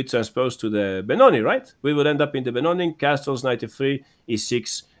way, we transpose to the Benoni, right? We would end up in the Benoni, castles, knight f3,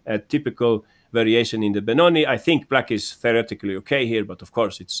 e6, a typical variation in the Benoni. I think black is theoretically okay here, but of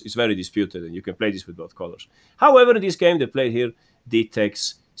course, it's very disputed, and you can play this with both colors. However, in this game, they played here d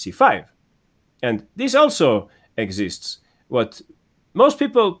takes c5. And this also exists. What most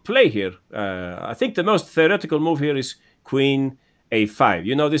people play here, I think the most theoretical move here is queen a5.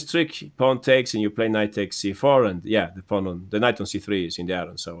 You know this trick, pawn takes, and you play knight takes c4, and yeah, the knight on c3 is in the air,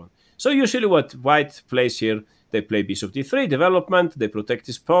 and so on. So usually what white plays here, they play bishop d3, development, they protect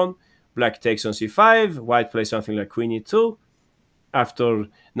this pawn, black takes on c5, white plays something like queen e2, after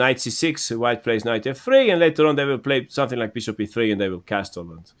knight c6, white plays knight f3, and later on they will play something like bishop e3, and they will castle.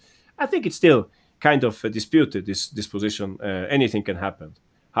 And I think it's still kind of disputed, this position. Anything can happen.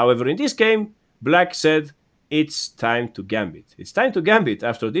 However, in this game, black said, it's time to gambit. It's time to gambit.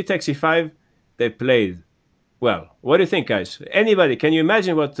 After d takes e5, they played. Well, what do you think, guys? Anybody, can you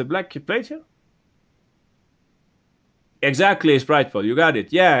imagine what the black played here? Exactly, Spriteball, you got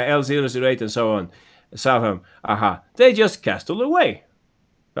it. Yeah, L008 and so on. Southam, aha. They just castle away.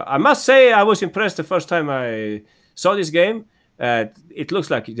 I must say, I was impressed the first time I saw this game. It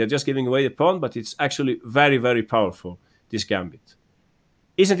looks like they're just giving away the pawn, but it's actually very, very powerful, this gambit.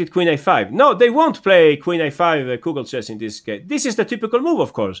 Isn't it queen a5? No, they won't play queen a5 Kugel chess in this case. This is the typical move,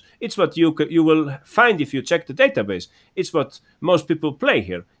 of course. It's what you will find if you check the database. It's what most people play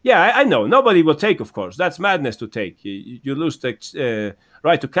here. Yeah, I know. Nobody will take, of course. That's madness to take. You lose the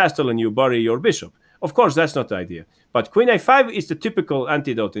right to castle and you bury your bishop. Of course, that's not the idea. But queen a5 is the typical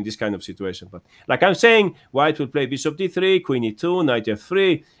antidote in this kind of situation. But like I'm saying, white will play bishop d3, queen e2, knight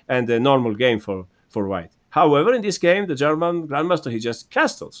f3, and a normal game for white. However, in this game, the German grandmaster, he just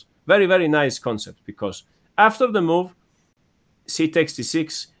castles. Very, very nice concept, because after the move, c takes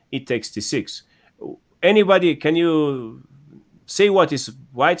d6, e takes d6. Anybody, can you see what is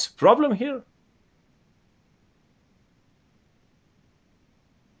white's problem here?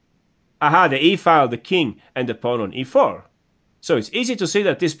 Aha, the e file, the king, and the pawn on e4. So it's easy to see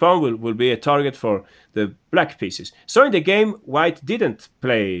that this pawn will be a target for the black pieces. So in the game, white didn't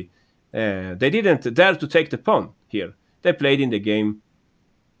play. They didn't dare to take the pawn here. They played in the game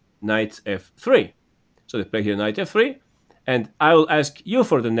knight f3. So they play here knight f3. And I will ask you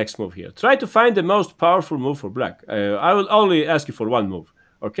for the next move here. Try to find the most powerful move for black. I will only ask you for one move,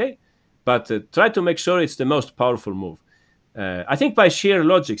 okay? But try to make sure it's the most powerful move. I think by sheer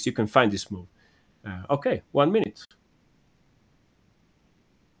logics, you can find this move. Okay, 1 minute.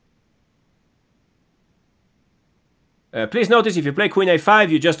 Please notice, if you play queen a5,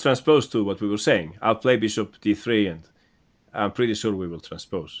 you just transpose to what we were saying. I'll play bishop d3, and I'm pretty sure we will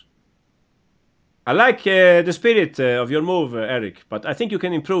transpose. I like the spirit of your move, Eric, but I think you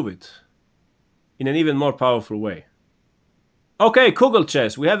can improve it in an even more powerful way. Okay, Kugel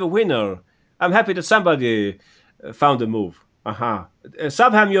chess, we have a winner. I'm happy that somebody found a move. Aha.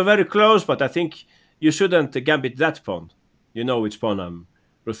 Subham, you're very close, but I think you shouldn't gambit that pawn. You know which pawn I'm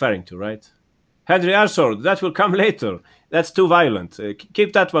referring to, right? Henry Arsord, that will come later. That's too violent.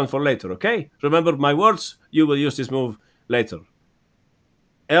 Keep that one for later, okay? Remember my words, you will use this move later.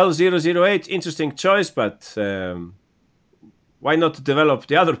 L008, interesting choice, but why not develop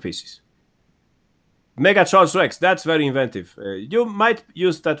the other pieces? Mega Charles Rex, that's very inventive. You might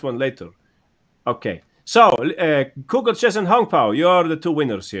use that one later. Okay, so Google Chess and Hong Pao, you are the two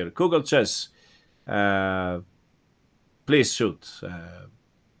winners here. Google Chess, please shoot.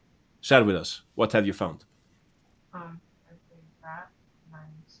 Share with us. What have you found? I think that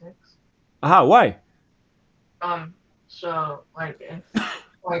 9-6. Aha, why? So like if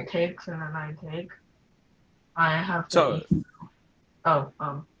white takes and then I take, I have to. So,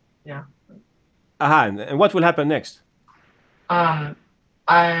 yeah. aha, and what will happen next? I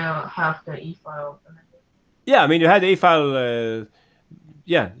have the e-file. Yeah, I mean, you had the e-file.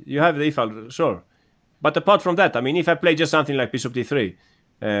 Yeah, you have the e-file, sure. But apart from that, I mean, if I play just something like bishop d3,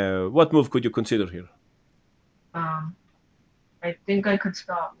 what move could you consider here? I think I could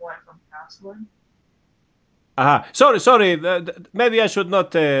stop white from castling. Aha, sorry. Maybe I should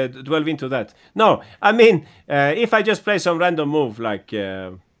not delve into that. No, I mean, if I just play some random move, like,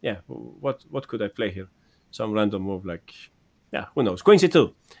 yeah, what could I play here? Some random move, like, yeah, who knows? Queen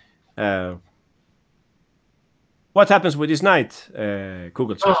c2. What happens with this knight,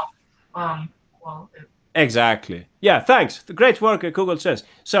 Google Chess? Well, Exactly. Yeah, thanks. Great work, Google Chess.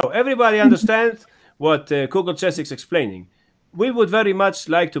 So everybody understands what Google Chess is explaining. We would very much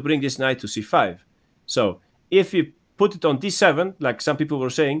like to bring this knight to c5. So if you put it on d7, like some people were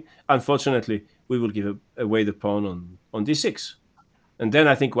saying, unfortunately, we will give away the pawn on d6. And then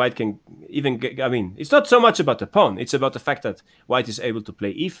I think white can even get, I mean, it's not so much about the pawn. It's about the fact that white is able to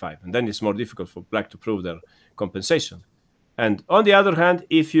play e5. And then it's more difficult for black to prove their compensation. And on the other hand,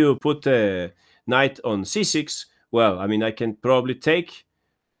 if you put knight on c6, well, I mean, I can probably take,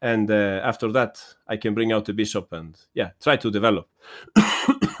 and after that, I can bring out the bishop and, yeah, try to develop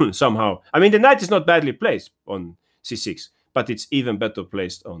somehow. I mean, the knight is not badly placed on c6, but it's even better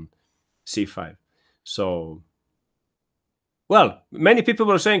placed on c5. So, well, many people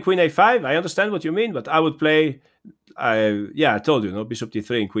were saying queen a5. I understand what you mean, but I would play, yeah, I told you, no, bishop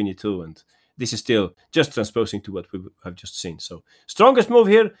d3 and queen e2, and this is still just transposing to what we have just seen. So strongest move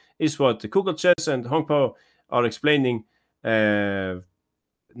here is what the Google Chess and Hong Pao are explaining. Knight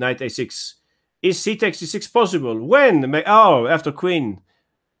a6. Is c takes d6 possible? When? Oh, after queen.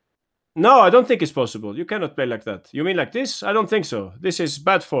 No, I don't think it's possible. You cannot play like that. You mean like this? I don't think so. This is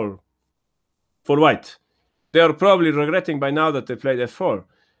bad for white. They are probably regretting by now that they played f4.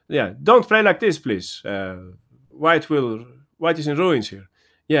 Yeah, don't play like this, please. White is in ruins here.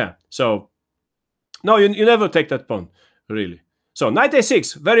 Yeah, so no, you never take that pawn, really. So knight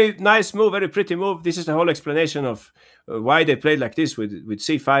a6, very nice move, very pretty move. This is the whole explanation of why they played like this with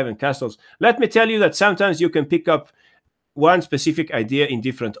c5 and castles. Let me tell you that sometimes you can pick up one specific idea in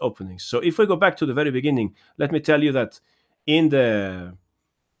different openings. So if we go back to the very beginning, let me tell you that in the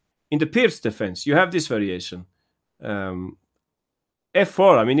Pierce defense, you have this variation.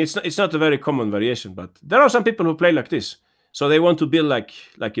 f4, I mean, it's not a very common variation, but there are some people who play like this. So they want to build like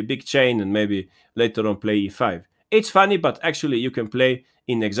a big chain and maybe later on play e5. It's funny, but actually you can play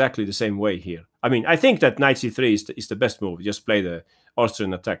in exactly the same way here. I mean, I think that knight c3 is the best move. Just play the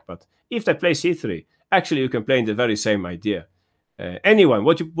Austrian attack. But if they play c3, actually you can play in the very same idea. Anyone,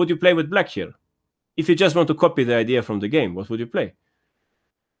 what would you play with black here? If you just want to copy the idea from the game, what would you play?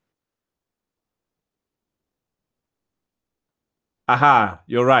 Aha,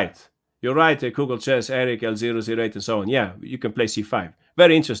 you're right. You're right, Google Chess, Eric, L008, and so on. Yeah, you can play c5.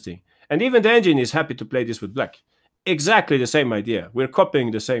 Very interesting. And even the engine is happy to play this with black. Exactly the same idea. We're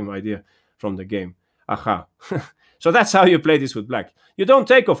copying the same idea from the game. Aha. So that's how you play this with black. You don't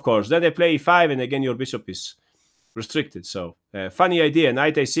take, of course. Then they play e5, and again your bishop is restricted. So funny idea.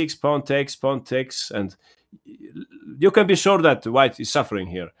 Knight a6, pawn takes, and you can be sure that white is suffering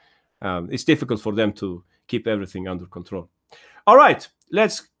here. It's difficult for them to keep everything under control. All right,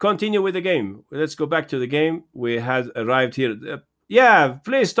 let's continue with the game. Let's go back to the game. We had arrived here. Yeah,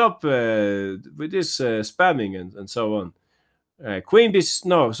 please stop with this spamming and so on. Queen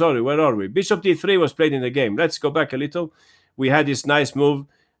no, sorry, where are we? Bishop d3 was played in the game. Let's go back a little. We had this nice move,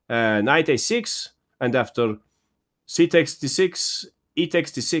 knight a6, and after c takes d6, e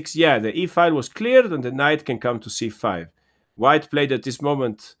takes d6. Yeah, the e file was cleared, and the knight can come to c5. White played at this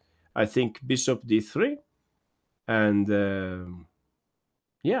moment, I think, bishop d3. And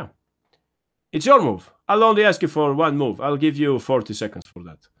yeah, it's your move. I'll only ask you for one move. I'll give you 40 seconds for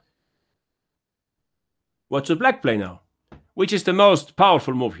that. What should black play now? Which is the most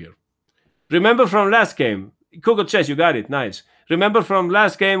powerful move here? Remember from last game, Google Chess, you got it, nice. Remember from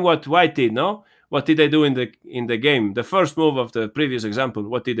last game what white did, no? What did they do in the game? The first move of the previous example,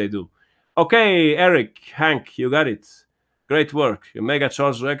 what did they do? Okay, Eric, Hank, you got it. Great work. Mega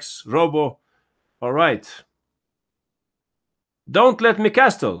Charles Rex, Robo. All right. Don't let me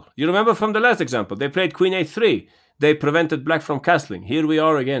castle. You remember from the last example, they played Queen A3. They prevented black from castling. Here we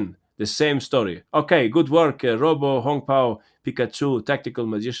are again. The same story. Okay, good work, Robo, Hong Pao, Pikachu, Tactical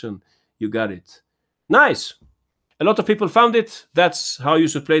Magician. You got it. Nice. A lot of people found it. That's how you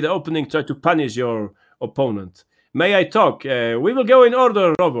should play the opening. Try to punish your opponent. May I talk? We will go in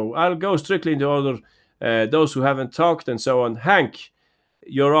order, Robo. I'll go strictly in the order. Those who haven't talked and so on. Hank,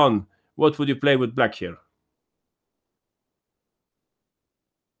 you're on. What would you play with black here?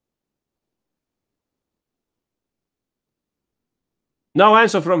 No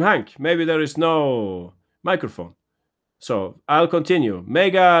answer from Hank. Maybe there is no microphone. So I'll continue.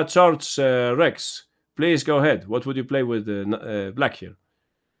 Mega Charge Rex, please go ahead. What would you play with black here?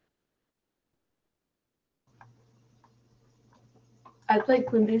 I played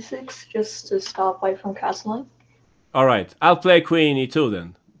Queen B6 just to stop white from castling. All right. I'll play Queen E2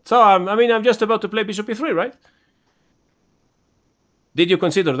 then. So, I'm just about to play Bishop E3, right? Did you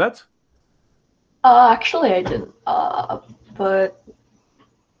consider that? Actually, I didn't. But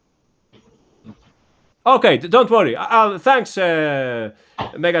Okay, don't worry. Thanks,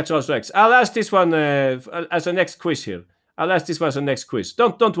 Mega Charles Rex. I'll ask this one as a next quiz here. I'll ask this one as a next quiz.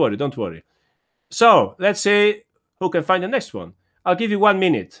 Don't worry. So let's see who can find the next one. I'll give you 1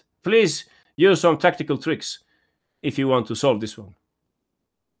 minute. Please use some tactical tricks if you want to solve this one.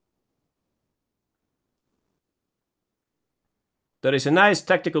 There is a nice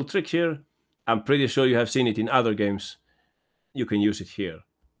tactical trick here. I'm pretty sure you have seen it in other games. You can use it here.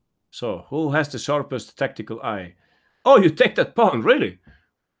 So, who has the sharpest tactical eye? Oh, you take that pawn, really?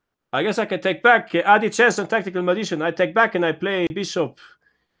 I guess I can take back Adi Chess and Tactical Magician. I take back and I play Bishop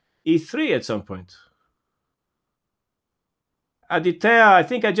E3 at some point. Aditya, I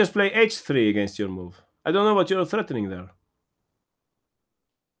think I just play H3 against your move. I don't know what you're threatening there.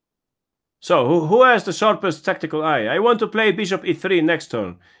 So, who has the sharpest tactical eye? I want to play Bishop E3 next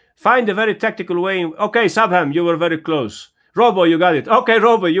turn. Find a very tactical way. Okay, Sabham, you were very close. Robo, you got it. Okay,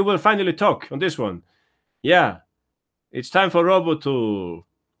 Robo, you will finally talk on this one. Yeah, it's time for Robo to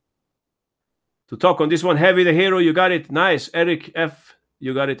talk on this one. Heavy the hero, you got it. Nice. Eric F,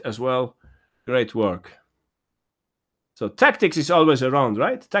 you got it as well. Great work. So tactics is always around,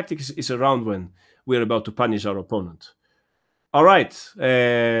 right? Tactics is around when we're about to punish our opponent. All right.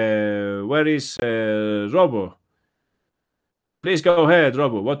 Where is Robo? Please go ahead,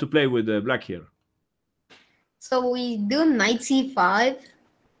 Robo. What to play with black here? So we do knight c5.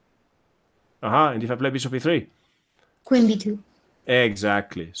 And if I play Bishop E3? Queen b2.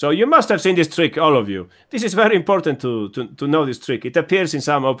 Exactly. So you must have seen this trick, all of you. This is very important to know this trick. It appears in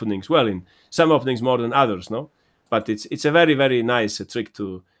some openings. Well, in some openings more than others, no? But it's a very, very nice trick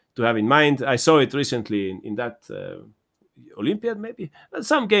to have in mind. I saw it recently in that Olympiad, maybe?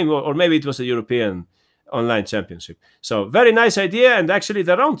 Some game, or maybe it was a European online championship. So very nice idea, and actually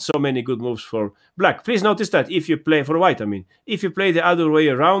there aren't so many good moves for black. Please notice that if you play for white, if you play the other way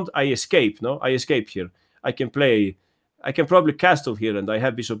around, I escape, no? I escape here. I can probably castle here, and I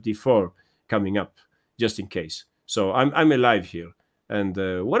have Bishop D4 coming up, just in case. So I'm alive here. And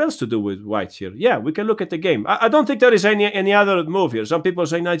what else to do with white here? Yeah, we can look at the game. I don't think there is any other move here. Some people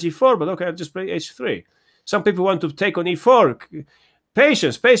say knight G4, but okay, I'll just play H3. Some people want to take on E4.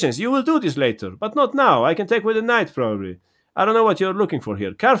 Patience. You will do this later, but not now. I can take with a knight, probably. I don't know what you're looking for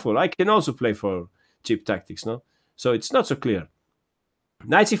here. Careful, I can also play for cheap tactics, no? So it's not so clear.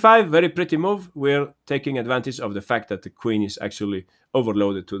 Knight C5, very pretty move. We're taking advantage of the fact that the queen is actually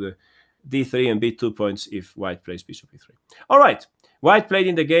overloaded to the D3 and B2 points if white plays Bishop E3. All right, white played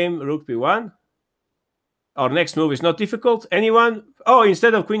in the game Rook B1. Our next move is not difficult. Anyone? Oh,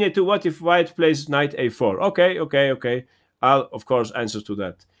 instead of Queen A2, what if white plays Knight A4? Okay. I'll, of course, answer to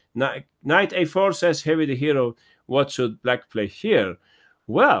that. Knight A4 says, heavy the hero. What should black play here?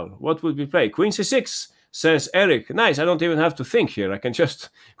 Well, what would we play? Queen C6 says Eric. Nice, I don't even have to think here. I can just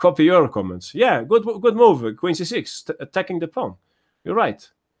copy your comments. Yeah, good move. Queen C6, attacking the pawn. You're right.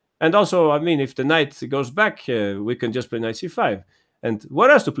 And also, if the knight goes back, we can just play Knight C5. And what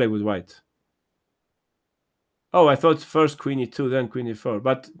else to play with white? Oh, I thought first Queen E2, then Queen E4.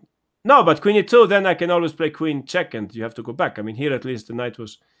 But no, but Queen E2, then I can always play Queen check, and you have to go back. Here at least the knight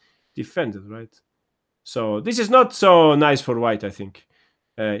was defended, right? So this is not so nice for white, I think.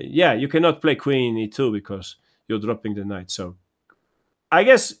 Yeah, you cannot play Queen E2 because you're dropping the knight. So I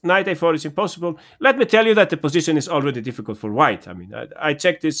guess Knight A4 is impossible. Let me tell you that the position is already difficult for white. I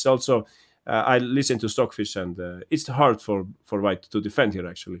checked this also. I listened to Stockfish, and it's hard for white to defend here,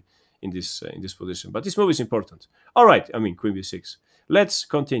 actually, in this position. But this move is important. All right, Queen B6. Let's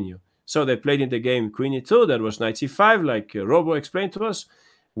continue. So they played in the game Queen E2. That was knight C5, like Robo explained to us.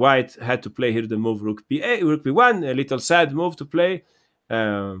 White had to play here the move Rook B8, Rook B1, a little sad move to play.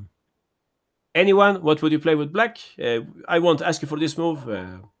 Anyone, what would you play with black? I won't ask you for this move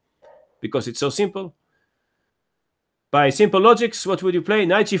because it's so simple. By simple logics, what would you play?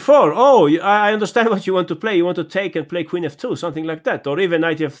 Knight G4. Oh, I understand what you want to play. You want to take and play Queen F2, something like that. Or even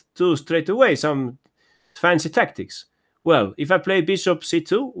Knight F2 straight away, some fancy tactics. Well, if I play Bishop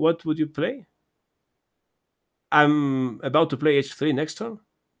C2, what would you play? I'm about to play H3 next turn.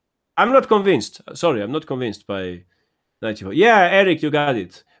 I'm not convinced. Sorry, I'm not convinced by Knight G4. Yeah, Eric, you got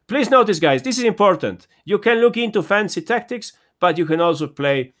it. Please notice, guys, this is important. You can look into fancy tactics, but you can also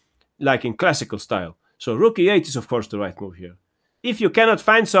play like in classical style. So Rook E8 is, of course, the right move here. If you cannot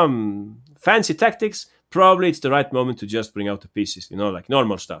find some fancy tactics, probably it's the right moment to just bring out the pieces, like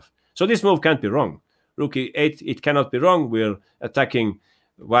normal stuff. So this move can't be wrong. Rook E8, it cannot be wrong. We're attacking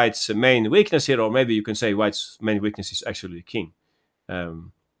White's main weakness here, or maybe you can say White's main weakness is actually the king.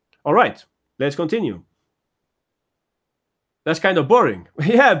 All right, let's continue. That's kind of boring.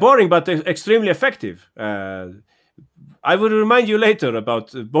 Yeah, boring, but extremely effective. I will remind you later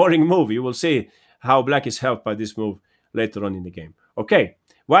about the boring move. You will see how black is helped by this move later on in the game. Okay,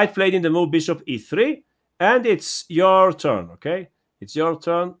 White played in the move Bishop E3, and it's your turn, okay? It's your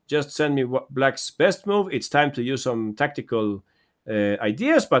turn. Just send me black's best move. It's time to use some tactical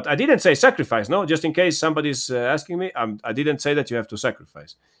ideas, but I didn't say sacrifice, no? Just in case somebody's asking me, I didn't say that you have to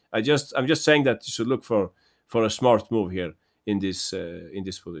sacrifice. I'm just saying that you should look for a smart move here in this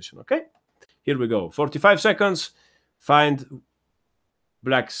position, okay? Here we go. 45 seconds. Find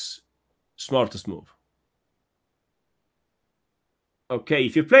black's smartest move. Okay,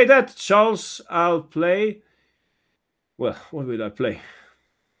 if you play that, Charles, I'll play. Well, what will I play?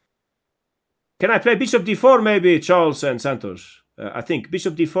 Can I play Bishop D4 maybe, Charles and Santos? I think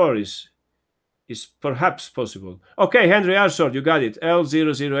Bishop D4 is perhaps possible. Okay, Henry Arsord, you got it.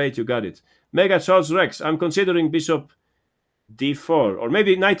 L008, you got it. Mega Charles Rex, I'm considering Bishop D4 or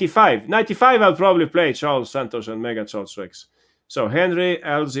maybe 95. 95 I'll probably play Charles Santos and Mega Charles Rex. So Henry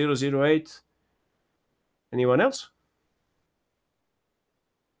L008. Anyone else?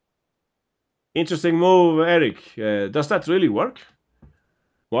 Interesting move, Eric. Does that really work?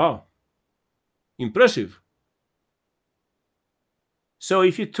 Wow. Impressive. So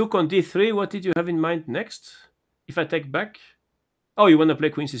if you took on D3, what did you have in mind next? If I take back? Oh, you want to play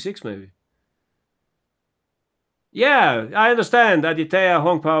Queen C6 maybe? Yeah, I understand. Aditya,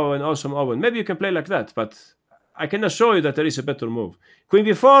 Hong Pao, and Awesome Owen. Maybe you can play like that, but I can assure you that there is a better move. Queen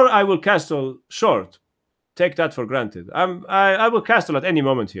B4, I will castle short. Take that for granted. I will castle at any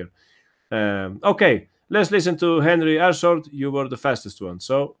moment here. Okay, let's listen to Henry Arsord. You were the fastest one.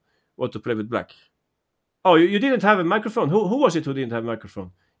 So, what to play with black? Oh, you didn't have a microphone? Who was it who didn't have a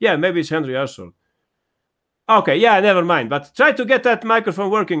microphone? Yeah, maybe it's Henry Arsord. Okay, yeah, never mind. But try to get that microphone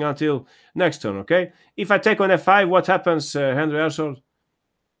working until next turn, okay? If I take on F5, what happens, Henry Arsord?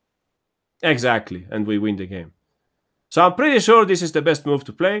 Exactly, and we win the game. So I'm pretty sure this is the best move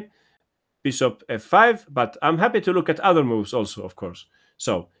to play. Bishop F5, but I'm happy to look at other moves also, of course.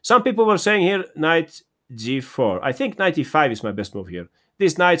 So, some people were saying here, Knight G4. I think Knight E5 is my best move here.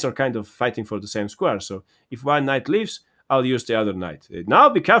 These knights are kind of fighting for the same square, so if one knight leaves, I'll use the other knight. Now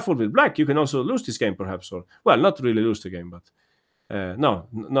be careful with black. You can also lose this game perhaps, or, well, not really lose the game, but no,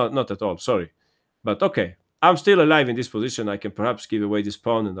 not at all, sorry. But okay, I'm still alive in this position. I can perhaps give away this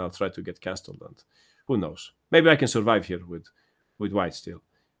pawn and I'll try to get castled, and who knows. Maybe I can survive here with white still.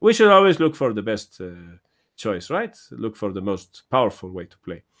 We should always look for the best choice, right? Look for the most powerful way to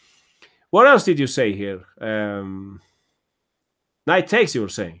play. What else did you say here? Knight takes, you were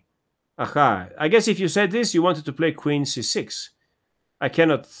saying. Aha. I guess if you said this, you wanted to play Queen C6. I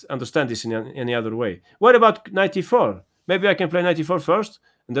cannot understand this in any other way. What about Knight E4? Maybe I can play Knight E4 first,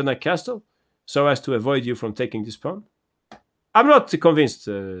 and then I castle, so as to avoid you from taking this pawn. I'm not convinced,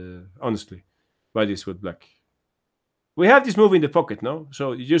 honestly, by this with black. We have this move in the pocket, no?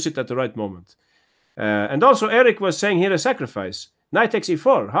 So use it at the right moment. And also, Eric was saying here a sacrifice. Knight takes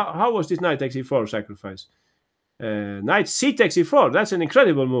e4. How was this knight takes e4 sacrifice? Knight c takes e4. That's an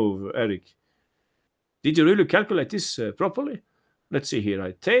incredible move, Eric. Did you really calculate this properly? Let's see here.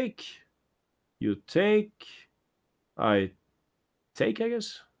 I take. You take. I take, I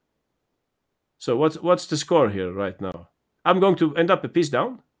guess. So what's the score here right now? I'm going to end up a piece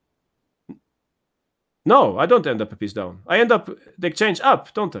down? No, I don't end up a piece down. I end up the exchange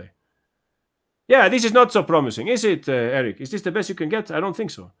up, don't I? Yeah, this is not so promising, is it, Eric? Is this the best you can get? I don't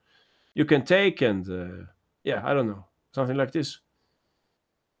think so. You can take and, yeah, I don't know. Something like this.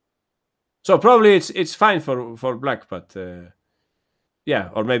 So probably it's fine for black, but Yeah,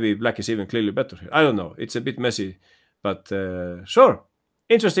 or maybe black is even clearly better here. I don't know. It's a bit messy, but sure.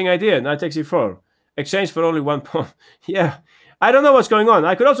 Interesting idea. Knight takes e4. Exchange for only 1 pawn. Yeah, I don't know what's going on.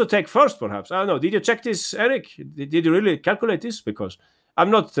 I could also take first, perhaps. I don't know. Did you check this, Eric? Did you really calculate this? Because I'm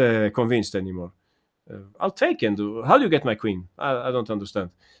not convinced anymore. I'll take and do. How do you get my queen? I don't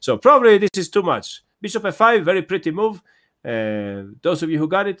understand. So probably this is too much. Bishop f5, very pretty move. Those of you who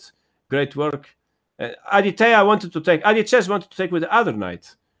got it, great work. Aditya wanted to take. Chess wanted to take with the other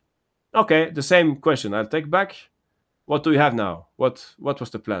knight. Okay, the same question. I'll take back. What do we have now? What was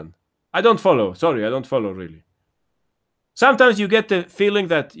the plan? I don't follow. Sorry, I don't follow really. Sometimes you get the feeling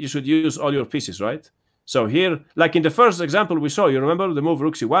that you should use all your pieces, right? So here, like in the first example we saw, you remember the move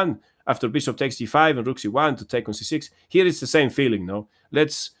rook c1 after bishop takes d5 and rook c1 to take on c6. Here it's the same feeling, no?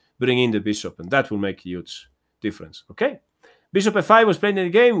 Let's bring in the bishop, and that will make a huge difference. Okay, bishop f5 was played in the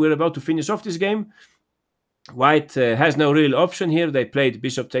game. We're about to finish off this game. White has no real option here. They played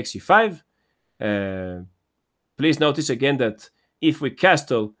bishop takes c5. Please notice again that if we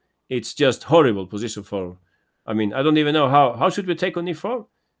castle, it's just horrible position for. I mean, I don't even know how should we take on e4.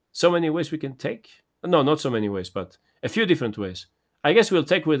 So many ways we can take. No, not so many ways, but a few different ways. I guess we'll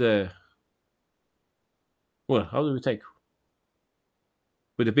take with a. Well, how do we take?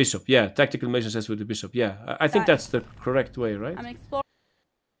 With the bishop, yeah. Tactical measure says with the bishop, yeah. I think that's the correct way, right? I'm exploring.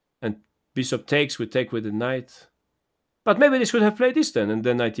 And bishop takes, we take with the knight. But maybe they should have played this then, and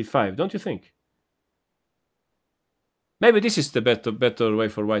then knight e5, don't you think? Maybe this is the better way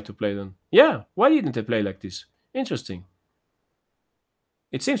for white to play then. Yeah, why didn't they play like this? Interesting.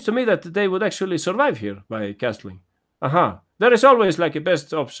 It seems to me that they would actually survive here by castling. Aha, there is always like a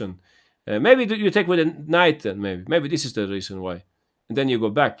best option. Maybe you take with a knight then, maybe this is the reason why. And then you go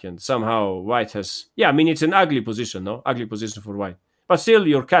back and somehow white has... Yeah, I mean, it's an ugly position, no? Ugly position for white. But still,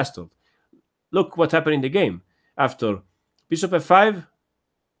 you're castled. Look what happened in the game. After bishop f5,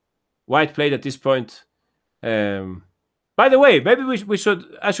 white played at this point. By the way, maybe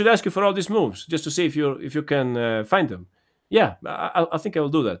I should ask you for all these moves, just to see if you can find them. Yeah, I think I will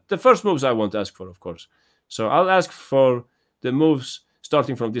do that. The first moves I won't ask for, of course. So I'll ask for the moves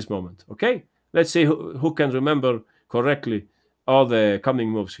starting from this moment, okay? Let's see who can remember correctly all the coming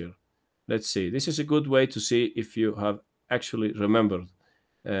moves here. Let's see. This is a good way to see if you have actually remembered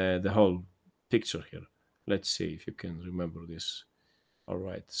the whole picture here. Let's see if you can remember this. All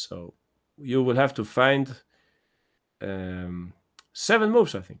right, so you will have to find 7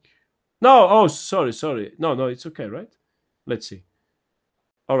 moves, I think. No, oh, sorry. No, it's okay, right? Let's see.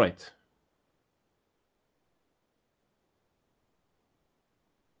 All right.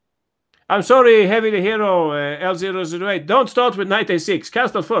 I'm sorry, Heavy the Hero, L008. Don't start with knight a6.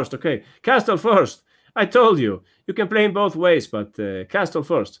 Castle first, okay? Castle first. I told you. You can play in both ways, but castle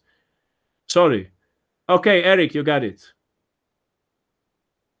first. Sorry. Okay, Eric, you got it.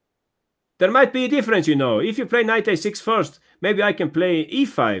 There might be a difference, you know. If you play knight a6 first, maybe I can play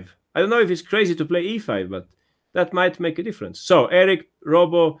e5. I don't know if it's crazy to play e5, but that might make a difference. So, Eric,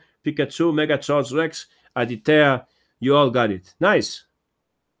 Robo, Pikachu, Mega Charles Rex, Aditya, you all got it. Nice.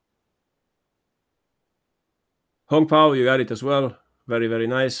 Hong Pao, you got it as well. Very, very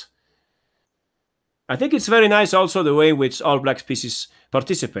nice. I think it's very nice also the way in which all black pieces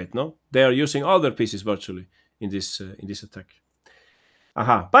participate, no? They are using all their pieces virtually in this attack.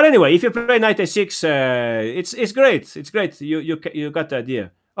 Aha. But anyway, if you play knight a6, it's great. It's great. You got the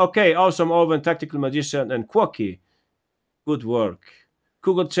idea. Okay, awesome, Owen, Tactical Magician, and Quacky. Good work.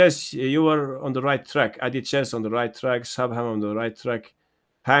 Google Chess, you were on the right track. I did Chess on the right track. Subham on the right track.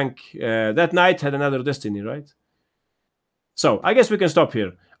 Hank, that knight had another destiny, right? So, I guess we can stop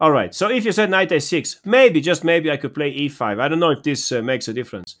here. All right, so if you said knight a6, maybe, just maybe, I could play e5. I don't know if this makes a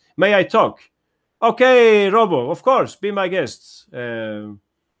difference. May I talk? Okay, Robo, of course, be my guest.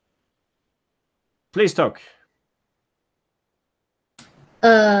 Please talk.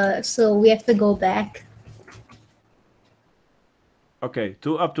 So we have to go back. Okay,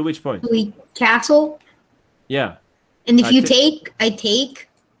 up to which point? We castle. Yeah. And if you take, I take.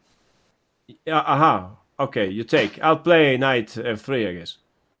 Yeah, aha. Okay, you take. I'll play knight f3, I guess.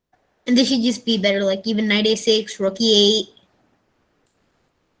 And this should just be better, like even knight a6, rook e8.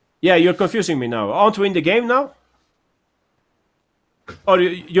 Yeah, you're confusing me now. Aren't we in the game now? Or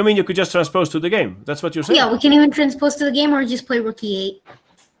you mean you could just transpose to the game? That's what you're saying? Yeah, we can even transpose to the game or just play rook e8.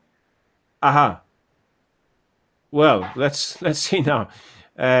 Aha. Well, let's see now.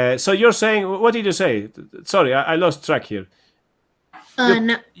 So you're saying, what did you say? Sorry, I lost track here.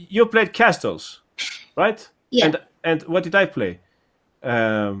 No. You played castles, right? Yeah. And what did I play?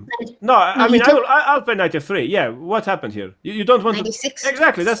 No, I mean, I'll play knight f3. Yeah, what happened here? You don't want 96.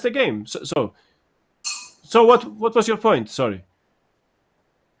 Exactly, that's the game. So what was your point? Sorry.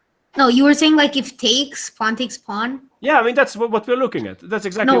 No, you were saying like if pawn takes pawn. Yeah, I mean that's what we're looking at. That's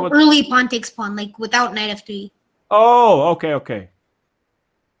exactly No, what. early pawn takes pawn, like without knight f3. Oh, okay.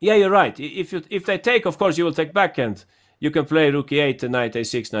 Yeah, you're right. If they take, of course, you will take back, and you can play rook e8, knight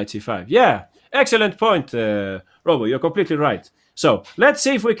a6, knight c5. Yeah, excellent point, Robo. You're completely right. So let's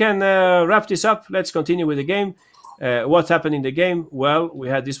see if we can wrap this up. Let's continue with the game. What happened in the game? Well, we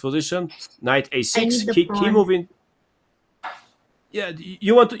had this position, knight a6, key moving. Yeah,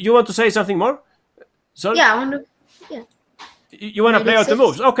 you want to say something more? Sorry. Yeah, I want to. Yeah. You want to play out the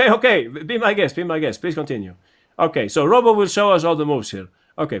moves? Okay. Be my guest. Please continue. Okay, so Robo will show us all the moves here.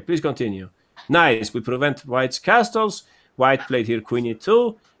 Okay, please continue. Nice. We prevent White's castles. White played here Queen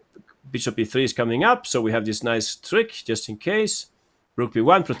e2. Bishop e3 is coming up, so we have this nice trick just in case. Rook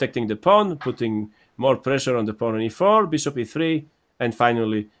b1 protecting the pawn, putting more pressure on the pawn on e4. Bishop e3, and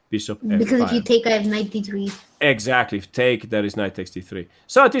finally bishop f5. Because if you take, I have knight d3. Exactly. If take, there is knight takes d3.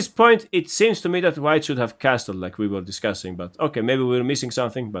 So at this point, it seems to me that White should have castled, like we were discussing. But okay, maybe we were missing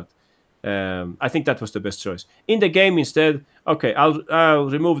something. But I think that was the best choice. In the game, instead, okay, I'll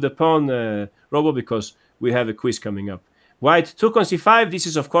remove the pawn, Robo, because we have a quiz coming up. White took on c5. This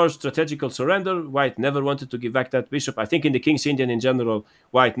is, of course, strategical surrender. White never wanted to give back that bishop. I think in the King's Indian in general,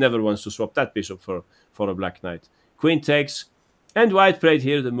 White never wants to swap that bishop for a black knight. Queen takes, and White played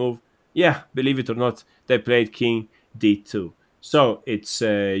here the move. Yeah, believe it or not, they played king d2. So it's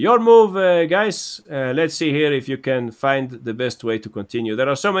your move, guys. Let's see here if you can find the best way to continue. There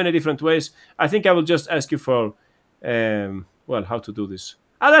are so many different ways. I think I will just ask you for, well, how to do this.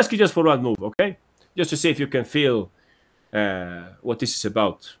 I'll ask you just for one move, okay? Just to see if you can feel what this is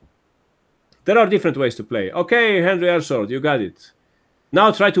about. There are different ways to play. Okay, Henry Arsord, you got it.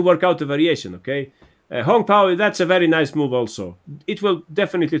 Now try to work out the variation, okay? Hong Pao, that's a very nice move also. It will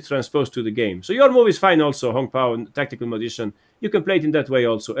definitely transpose to the game. So your move is fine also, Hong Pao, Tactical Magician. You can play it in that way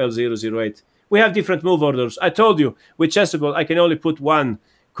also, L008. We have different move orders. I told you, with Chessable, I can only put one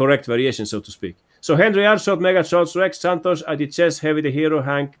correct variation, so to speak. So Henry Arsord, Mega Shots, Rex, Santos, Adi Chess, Heavy the Hero,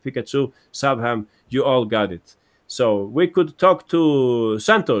 Hank, Pikachu, Sabham, you all got it. So we could talk to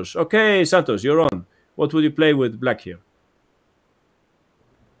Santos. Okay, Santos, you're on. What would you play with black here?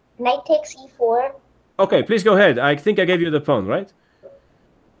 Knight takes e4. Okay, please go ahead. I think I gave you the pawn, right?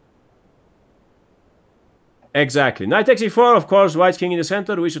 Exactly. Knight takes e4, of course, White's king in the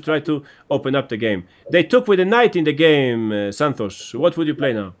center. We should try to open up the game. They took with the knight in the game, Santos. What would you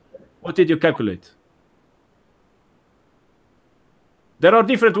play now? What did you calculate? There are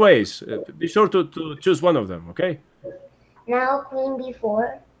different ways. Be sure to choose one of them, okay? Now queen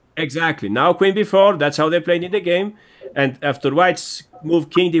b4. Exactly. Now queen b4. That's how they played in the game. And after White's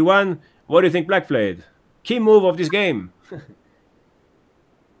move king d1, what do you think black played? Key move of this game.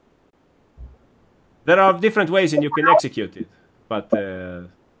 There are different ways and you can execute it. But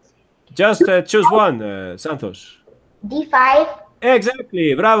just choose one, Santos. d5.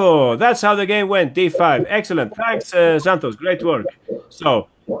 Exactly. Bravo. That's how the game went. d5. Excellent. Thanks, Santos. Great work. So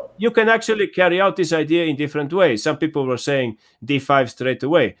you can actually carry out this idea in different ways. Some people were saying d5 straight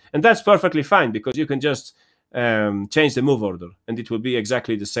away. And that's perfectly fine because you can just change the move order. And it will be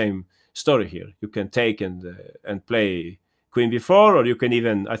exactly the same story here. You can take and play queen b4, or you can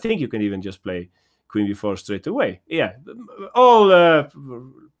even, I think you can even just play queen b4 straight away. Yeah, all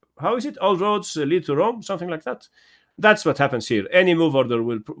how is it? All roads lead to Rome, something like that. That's what happens here. Any move order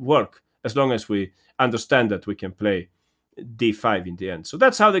will work as long as we understand that we can play d5 in the end. So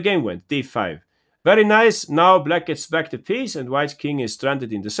that's how the game went. d5. Very nice. Now black gets back the piece and White's king is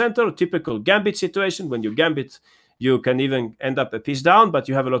stranded in the center. Typical Gambit situation. When you Gambit, you can even end up a piece down, but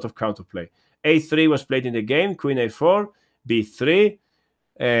you have a lot of counterplay. a3 was played in the game. Queen a4, b3.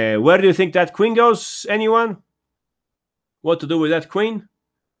 Where do you think that queen goes? Anyone? What to do with that queen?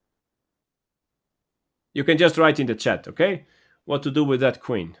 You can just write in the chat, okay? What to do with that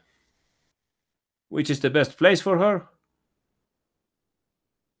queen? Which is the best place for her?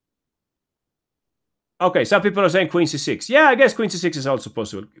 Okay, some people are saying queen c6. Yeah, I guess queen c6 is also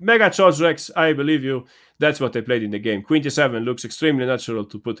possible. Mega Charge Rex, I believe you. That's what they played in the game. Queen d7 looks extremely natural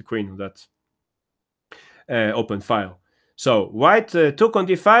to put the queen on that open file. So White took on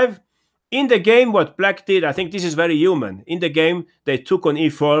d5. In the game, what black did, I think this is very human. In the game, they took on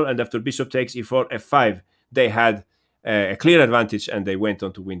e4, and after bishop takes e4, f5, they had a clear advantage, and they went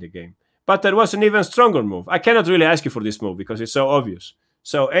on to win the game. But there was an even stronger move. I cannot really ask you for this move, because it's so obvious.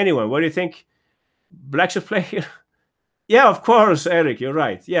 So anyone, what do you think black should play here? Yeah, of course, Eric, you're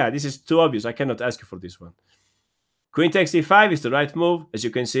right. Yeah, this is too obvious. I cannot ask you for this one. Queen takes d5 is the right move. As you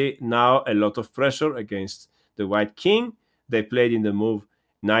can see, now a lot of pressure against the white king. They played in the move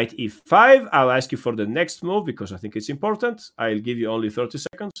knight e5. I'll ask you for the next move because I think it's important. I'll give you only 30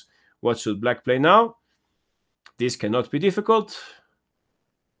 seconds. What should black play now? This cannot be difficult.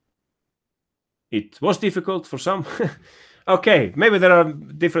 It was difficult for some. Okay, maybe there are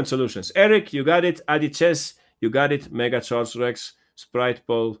different solutions. Eric, you got it. Adi Chess, you got it. Mega Charles Rex, Sprite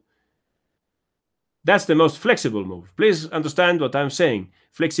Ball. That's the most flexible move. Please understand what I'm saying.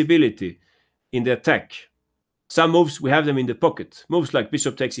 Flexibility in the attack. Some moves, we have them in the pocket. Moves like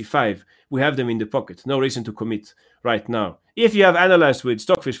bishop takes e5, we have them in the pocket. No reason to commit right now. If you have analyzed with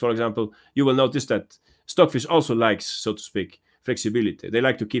Stockfish, for example, you will notice that Stockfish also likes, so to speak, flexibility. They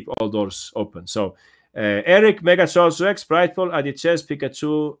like to keep all doors open. So Eric, Mega Charles Rex, Brightball, Adi Chess,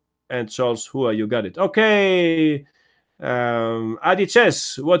 Pikachu, and Charles Hua, you got it. Okay. Adi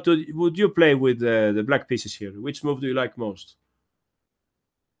Chess, what would you play with the black pieces here? Which move do you like most?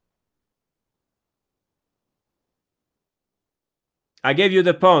 I gave you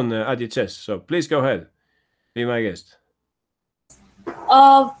the pawn, Adi Chess, so please go ahead. Be my guest.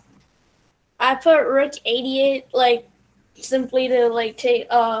 I put rook 88, like, simply to, like, take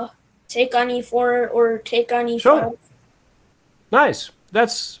on e4 or take on e5. Sure. Nice.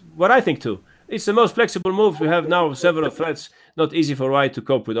 That's what I think too. It's the most flexible move. We have now several threats. Not easy for white to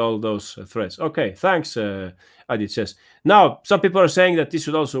cope with all those threats. Okay, thanks, Adi Chess. Now, some people are saying that this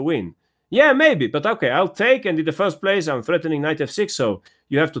should also win. Yeah, maybe, but okay, I'll take, and in the first place, I'm threatening knight f6, so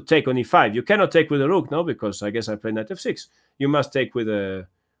you have to take on e5. You cannot take with a rook, no, because I guess I played knight f6. You must take with a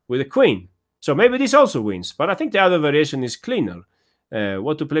queen. So maybe this also wins, but I think the other variation is cleaner.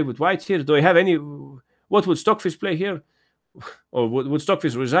 What to play with white here? Do I have any... What would Stockfish play here? Or would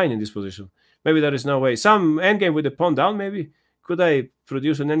Stockfish resign in this position? Maybe there is no way. Some endgame with the pawn down, maybe? Could I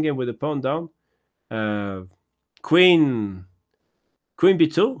produce an endgame with the pawn down? Queen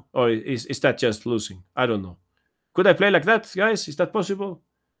b2? Or is that just losing? I don't know. Could I play like that, guys? Is that possible?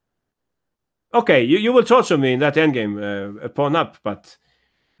 Okay, you will torture me in that endgame, a pawn up, but...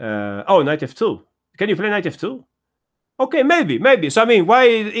 oh, knight f2. Can you play knight f2? Okay, maybe. So, I mean, why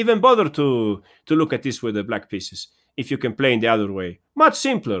even bother to look at this with the black pieces if you can play in the other way? Much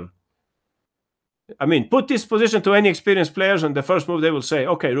simpler. I mean, put this position to any experienced players, and the first move they will say,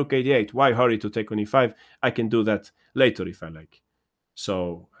 okay, rook 88. Why hurry to take on e5? I can do that later if I like.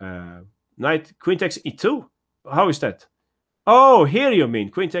 So, queen takes e2? How is that? Oh, here you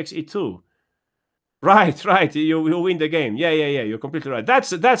mean, queen takes e2. Right. You win the game. Yeah. You're completely right.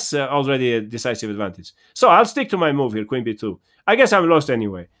 That's already a decisive advantage. So I'll stick to my move here, queen b2. I guess I'm lost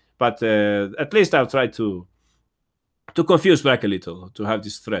anyway, but at least I'll try to confuse black a little, to have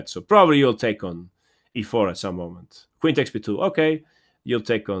this threat. So probably you'll take on e4 at some moment. Queen takes b2. Okay, you'll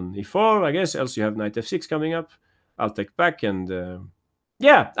take on e4, I guess. Else you have knight f6 coming up. I'll take back, and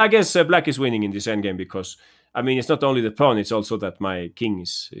yeah, I guess black is winning in this endgame because. I mean, it's not only the pawn, it's also that my king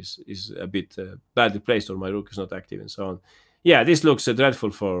is a bit badly placed, or my rook is not active, and so on. Yeah, this looks dreadful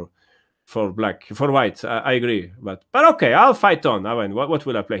for white. I agree, but okay, I'll fight on. I mean, what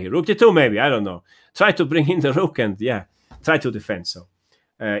will I play here? Rook d2 maybe, I don't know. Try to bring in the rook and yeah, try to defend. So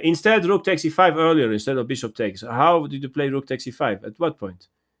instead, rook takes e5 earlier instead of bishop takes. How did you play rook takes e5? At what point?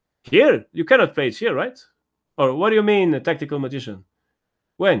 Here? You cannot play it here, right? Or what do you mean, tactical magician?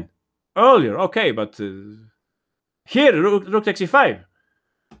 When? Earlier, okay, but... Here, rook takes e5.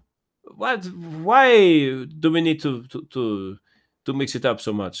 What? Why do we need to mix it up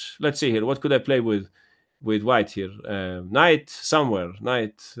so much? Let's see here. What could I play with white here? Knight somewhere.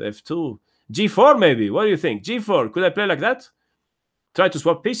 Knight f2. g4 maybe. What do you think? g4. Could I play like that? Try to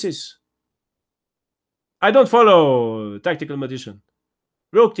swap pieces. I don't follow tactical magician.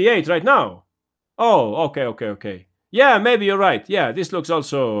 Rook d8 right now. Oh, okay. Yeah, maybe you're right. Yeah, this looks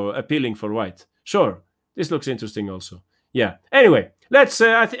also appealing for white. Sure. This looks interesting also. Yeah. Anyway, let's...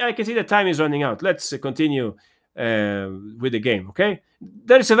 I can see the time is running out. Let's continue with the game, okay?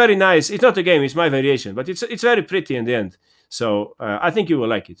 There is a very nice... It's not a game, it's my variation, but it's very pretty in the end. So I think you will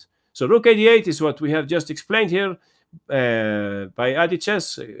like it. So rook 88 is what we have just explained here by Adi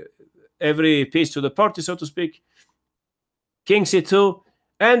Chess. Every piece to the party, so to speak. King c2.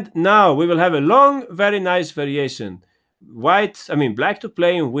 And now we will have a long, very nice variation. Black to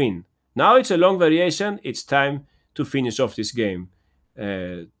play and win. Now it's a long variation. It's time to finish off this game.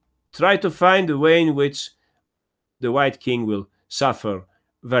 Try to find a way in which the white king will suffer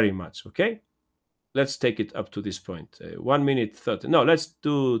very much, okay? Let's take it up to this point. 1 minute 30. No, let's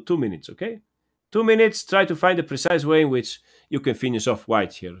do 2 minutes, okay? 2 minutes. Try to find a precise way in which you can finish off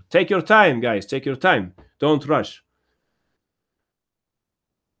white here. Take your time, guys. Take your time. Don't rush.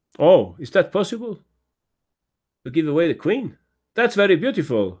 Oh, is that possible? To give away the queen? That's very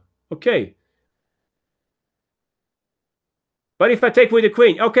beautiful. Okay. But if I take with the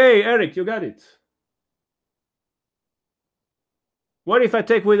queen... Okay, Eric, you got it. What if I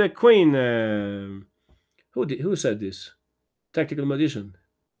take with a queen? Who said this? Tactical magician.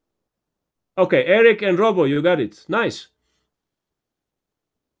 Okay, Eric and Robo, you got it. Nice.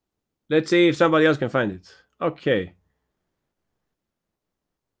 Let's see if somebody else can find it. Okay.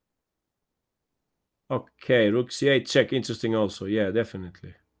 Okay, rook c8 check. Interesting also. Yeah,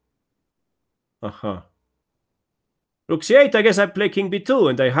 definitely. Uh-huh. Rook c8, I guess I play king b2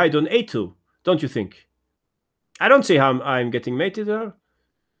 and I hide on a2. Don't you think? I don't see how I'm getting mated there.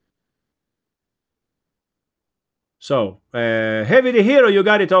 So, Heavy the Hero, you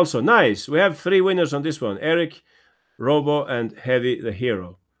got it also. Nice. We have 3 winners on this one. Eric, Robo, and Heavy the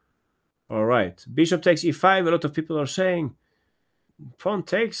Hero. All right. Bishop takes e5. A lot of people are saying pawn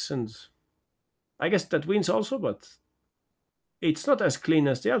takes, and I guess that wins also, but it's not as clean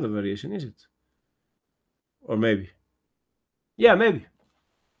as the other variation, is it? Or maybe. Yeah, maybe.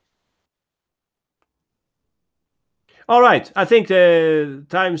 All right. I think the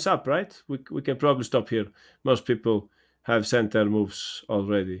time's up, right? We can probably stop here. Most people have sent their moves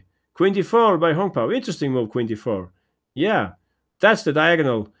already. Queen d4 by Hong Pao. Interesting move, Queen d4. Yeah, that's the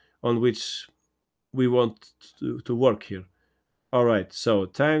diagonal on which we want to work here. All right, so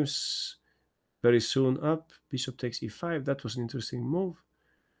time's very soon up. Bishop takes e5. That was an interesting move.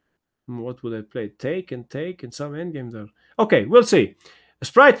 What would I play? Take and some endgame there. Okay, we'll see.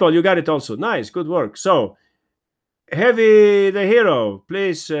 Spriteball, you got it also. Nice, good work. So, Heavy the Hero,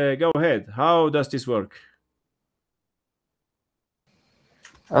 please go ahead. How does this work?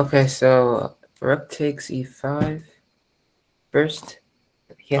 Okay, so rook takes e5 first.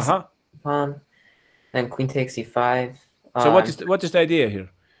 He has pawn, then queen takes e5. So what is the idea here?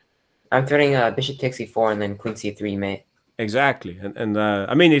 I'm threatening bishop takes e4 and then queen c3 mate. Exactly, and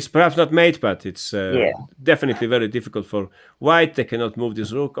I mean it's perhaps not mate, but it's definitely very difficult for white. They cannot move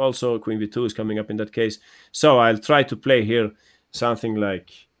this rook. Also, queen b2 is coming up in that case. So I'll try to play here something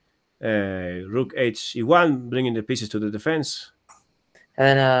like rook h e1, bringing the pieces to the defense.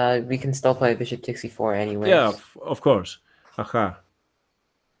 And then we can still play bishop takes e4 anyway. Yeah, of course. Aha.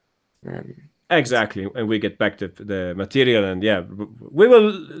 Exactly, and we get back the material, and yeah, we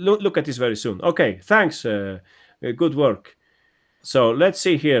will look at this very soon. Okay, thanks. Good work. So let's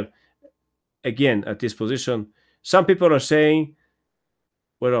see here again at this position. Some people are saying,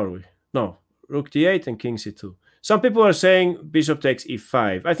 where are we? No, rook d8 and king c2. Some people are saying bishop takes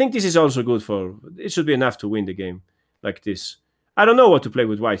e5. I think this is also good for, it should be enough to win the game like this. I don't know what to play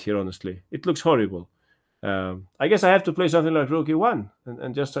with white here, honestly. It looks horrible. I guess I have to play something like rook e1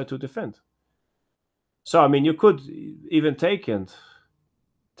 and just try to defend. So, I mean, you could even take and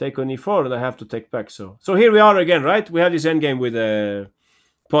take on e4, and I have to take back. So here we are again, right? We have this endgame with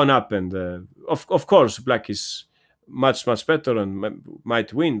pawn up, and of course, black is much better and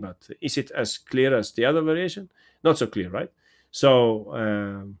might win. But is it as clear as the other variation? Not so clear, right?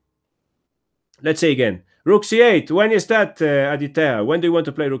 So let's say again, rook c8. When is that, Aditya? When do you want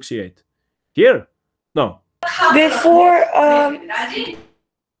to play rook c8? Here? No. Before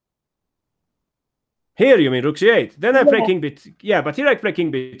Here, you mean rook c8? Then I play king b2. Yeah, but here I play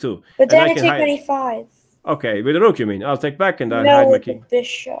king b2. But then I take knight e5. Okay, with the rook, you mean? I'll take back and I'll hide my king. With the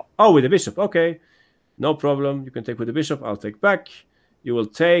bishop. Oh, with the bishop. Okay, no problem. You can take with the bishop. I'll take back. You will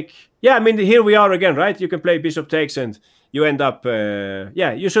take. Yeah, I mean, here we are again, right? You can play bishop takes and you end up.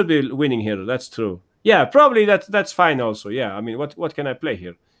 Yeah, you should be winning here. That's true. Yeah, probably that's fine also. Yeah, I mean, what can I play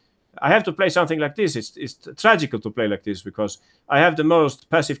here? I have to play something like this. It's tragical to play like this because I have the most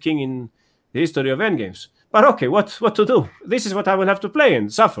passive king in the history of endgames. But okay, what to do? This is what I will have to play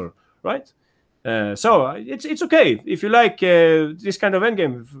and suffer, right? So it's okay. If you like this kind of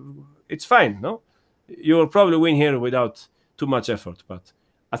endgame, it's fine, no? You will probably win here without too much effort. But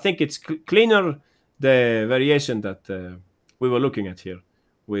I think it's cleaner, the variation that we were looking at here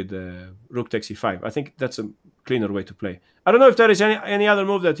with rook takes e5. I think that's a cleaner way to play. I don't know if there is any other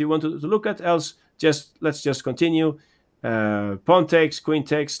move that you want to look at. Else, let's just continue. Pawn takes, queen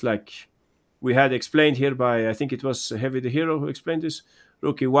takes, like we had explained here by, I think it was Heavy the Hero who explained this.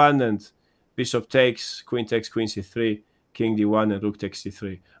 Rook e1 and bishop takes, queen c3, king d1 and rook takes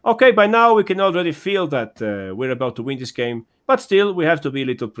c3. Okay, by now we can already feel that we're about to win this game, but still we have to be a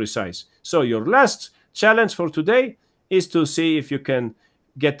little precise. So your last challenge for today is to see if you can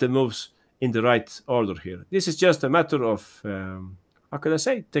get the moves in the right order here. This is just a matter of, how can I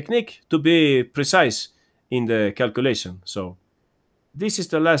say, technique to be precise in the calculation. So this is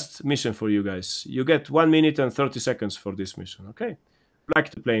the last mission for you guys. You get 1 minute and 30 seconds for this mission, okay? Black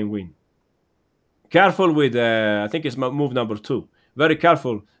to play and win. Careful with, I think it's move number 2. Very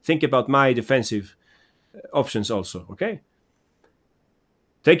careful. Think about my defensive options also, okay?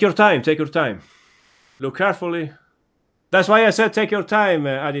 Take your time, take your time. Look carefully. That's why I said take your time,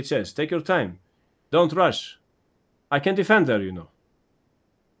 Adi Chess. Take your time. Don't rush. I can defend there, you know.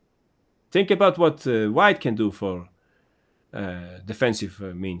 Think about what white can do for defensive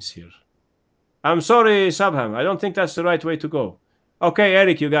means here. I'm sorry, Subham. I don't think that's the right way to go. Okay,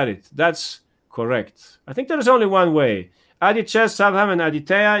 Eric, you got it. That's correct. I think there is only one way. Adi Chess, Subham, and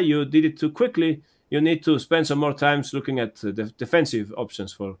Aditya, you did it too quickly. You need to spend some more time looking at the defensive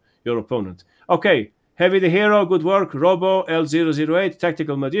options for your opponent. Okay, Heavy the Hero, good work. Robo, L008,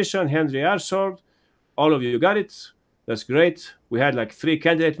 Tactical Magician, Henry Arsword. All of you got it. That's great. We had like 3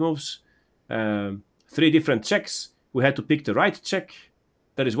 candidate moves, 3 different checks. We had to pick the right check.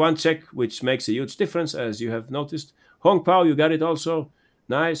 There is one check which makes a huge difference, as you have noticed. Hong Pao, you got it also.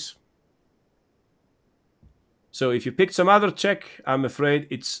 Nice. So if you picked some other check, I'm afraid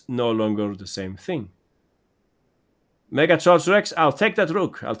it's no longer the same thing. Mega Charles Rex, I'll take that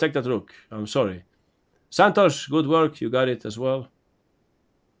rook. I'll take that rook. I'm sorry. Santosh, good work. You got it as well.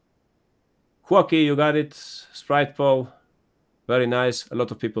 Quacky, you got it. Sprite Paul, very nice. A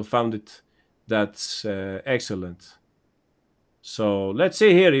lot of people found it. That's excellent. So let's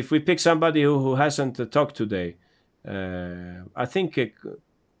see here if we pick somebody who hasn't talked today. I think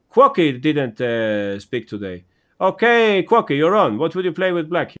Quacky didn't speak today. Okay, Quacky, you're on. What would you play with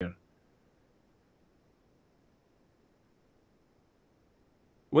black here?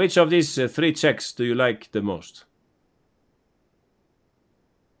 Which of these 3 checks do you like the most?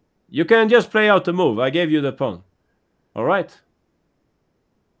 You can just play out the move. I gave you the pawn. All right.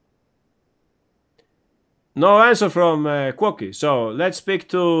 No answer from Quacky. So let's speak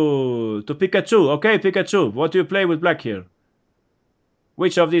to Pikachu. Okay, Pikachu, what do you play with black here?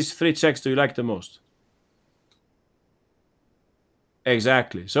 Which of these 3 checks do you like the most?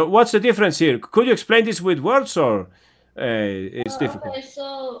 Exactly. So what's the difference here? Could you explain this with words, or it's difficult? Okay,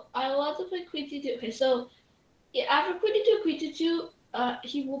 so I want to play queen c2. Okay, so yeah, after queen d2, queen c2,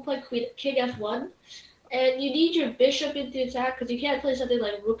 he will play king f1, and you need your bishop into attack because you can't play something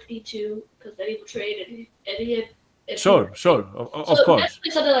like rook d2 because then he will trade and Sure, of so course. let's play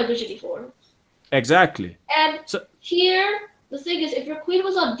something like bishop d4. Exactly. And So here, the thing is, if your queen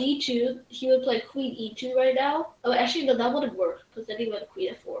was on d2, he would play queen e2 right now. Oh, actually, no, that wouldn't work because then he went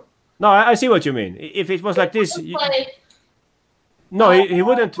queen f4. no, I see what you mean. If it was like this, no, he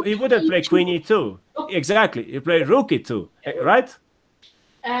wouldn't play queen e2. Exactly, he played rook e2, right?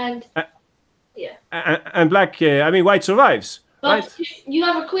 And yeah. And black, I mean white survives, But right? if you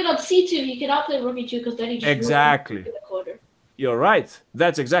have a queen on c2, he cannot play rook e2 because then he just Exactly. in the corner. You're right.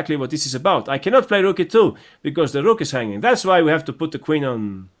 That's exactly what this is about. I cannot play rook e2 because the rook is hanging. That's why we have to put the queen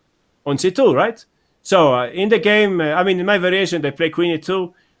on c2, right? So in the game, I mean, in my variation, they play queen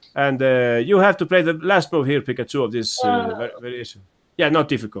e2, and you have to play the last move here, Pikachu, of this variation. Yeah, not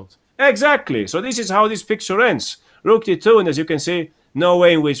difficult. Exactly. So this is how this picture ends. Rook d2, and as you can see, no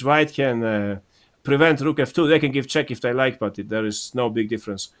way in which white can prevent rook f2. They can give check if they like, but there is no big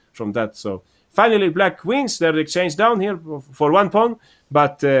difference from that. So finally, black wins. They're exchanged down here for 1 pawn,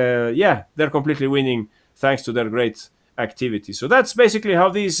 but yeah, they're completely winning thanks to their great activity. So that's basically how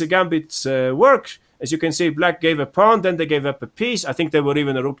these gambits work. As you can see, black gave a pawn, then they gave up a piece. I think they were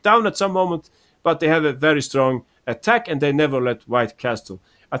even a rook down at some moment, but they have a very strong attack, and they never let white castle.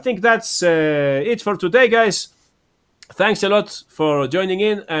 I think that's it for today, guys. Thanks a lot for joining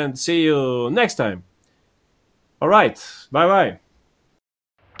in, and see you next time. All right, bye-bye.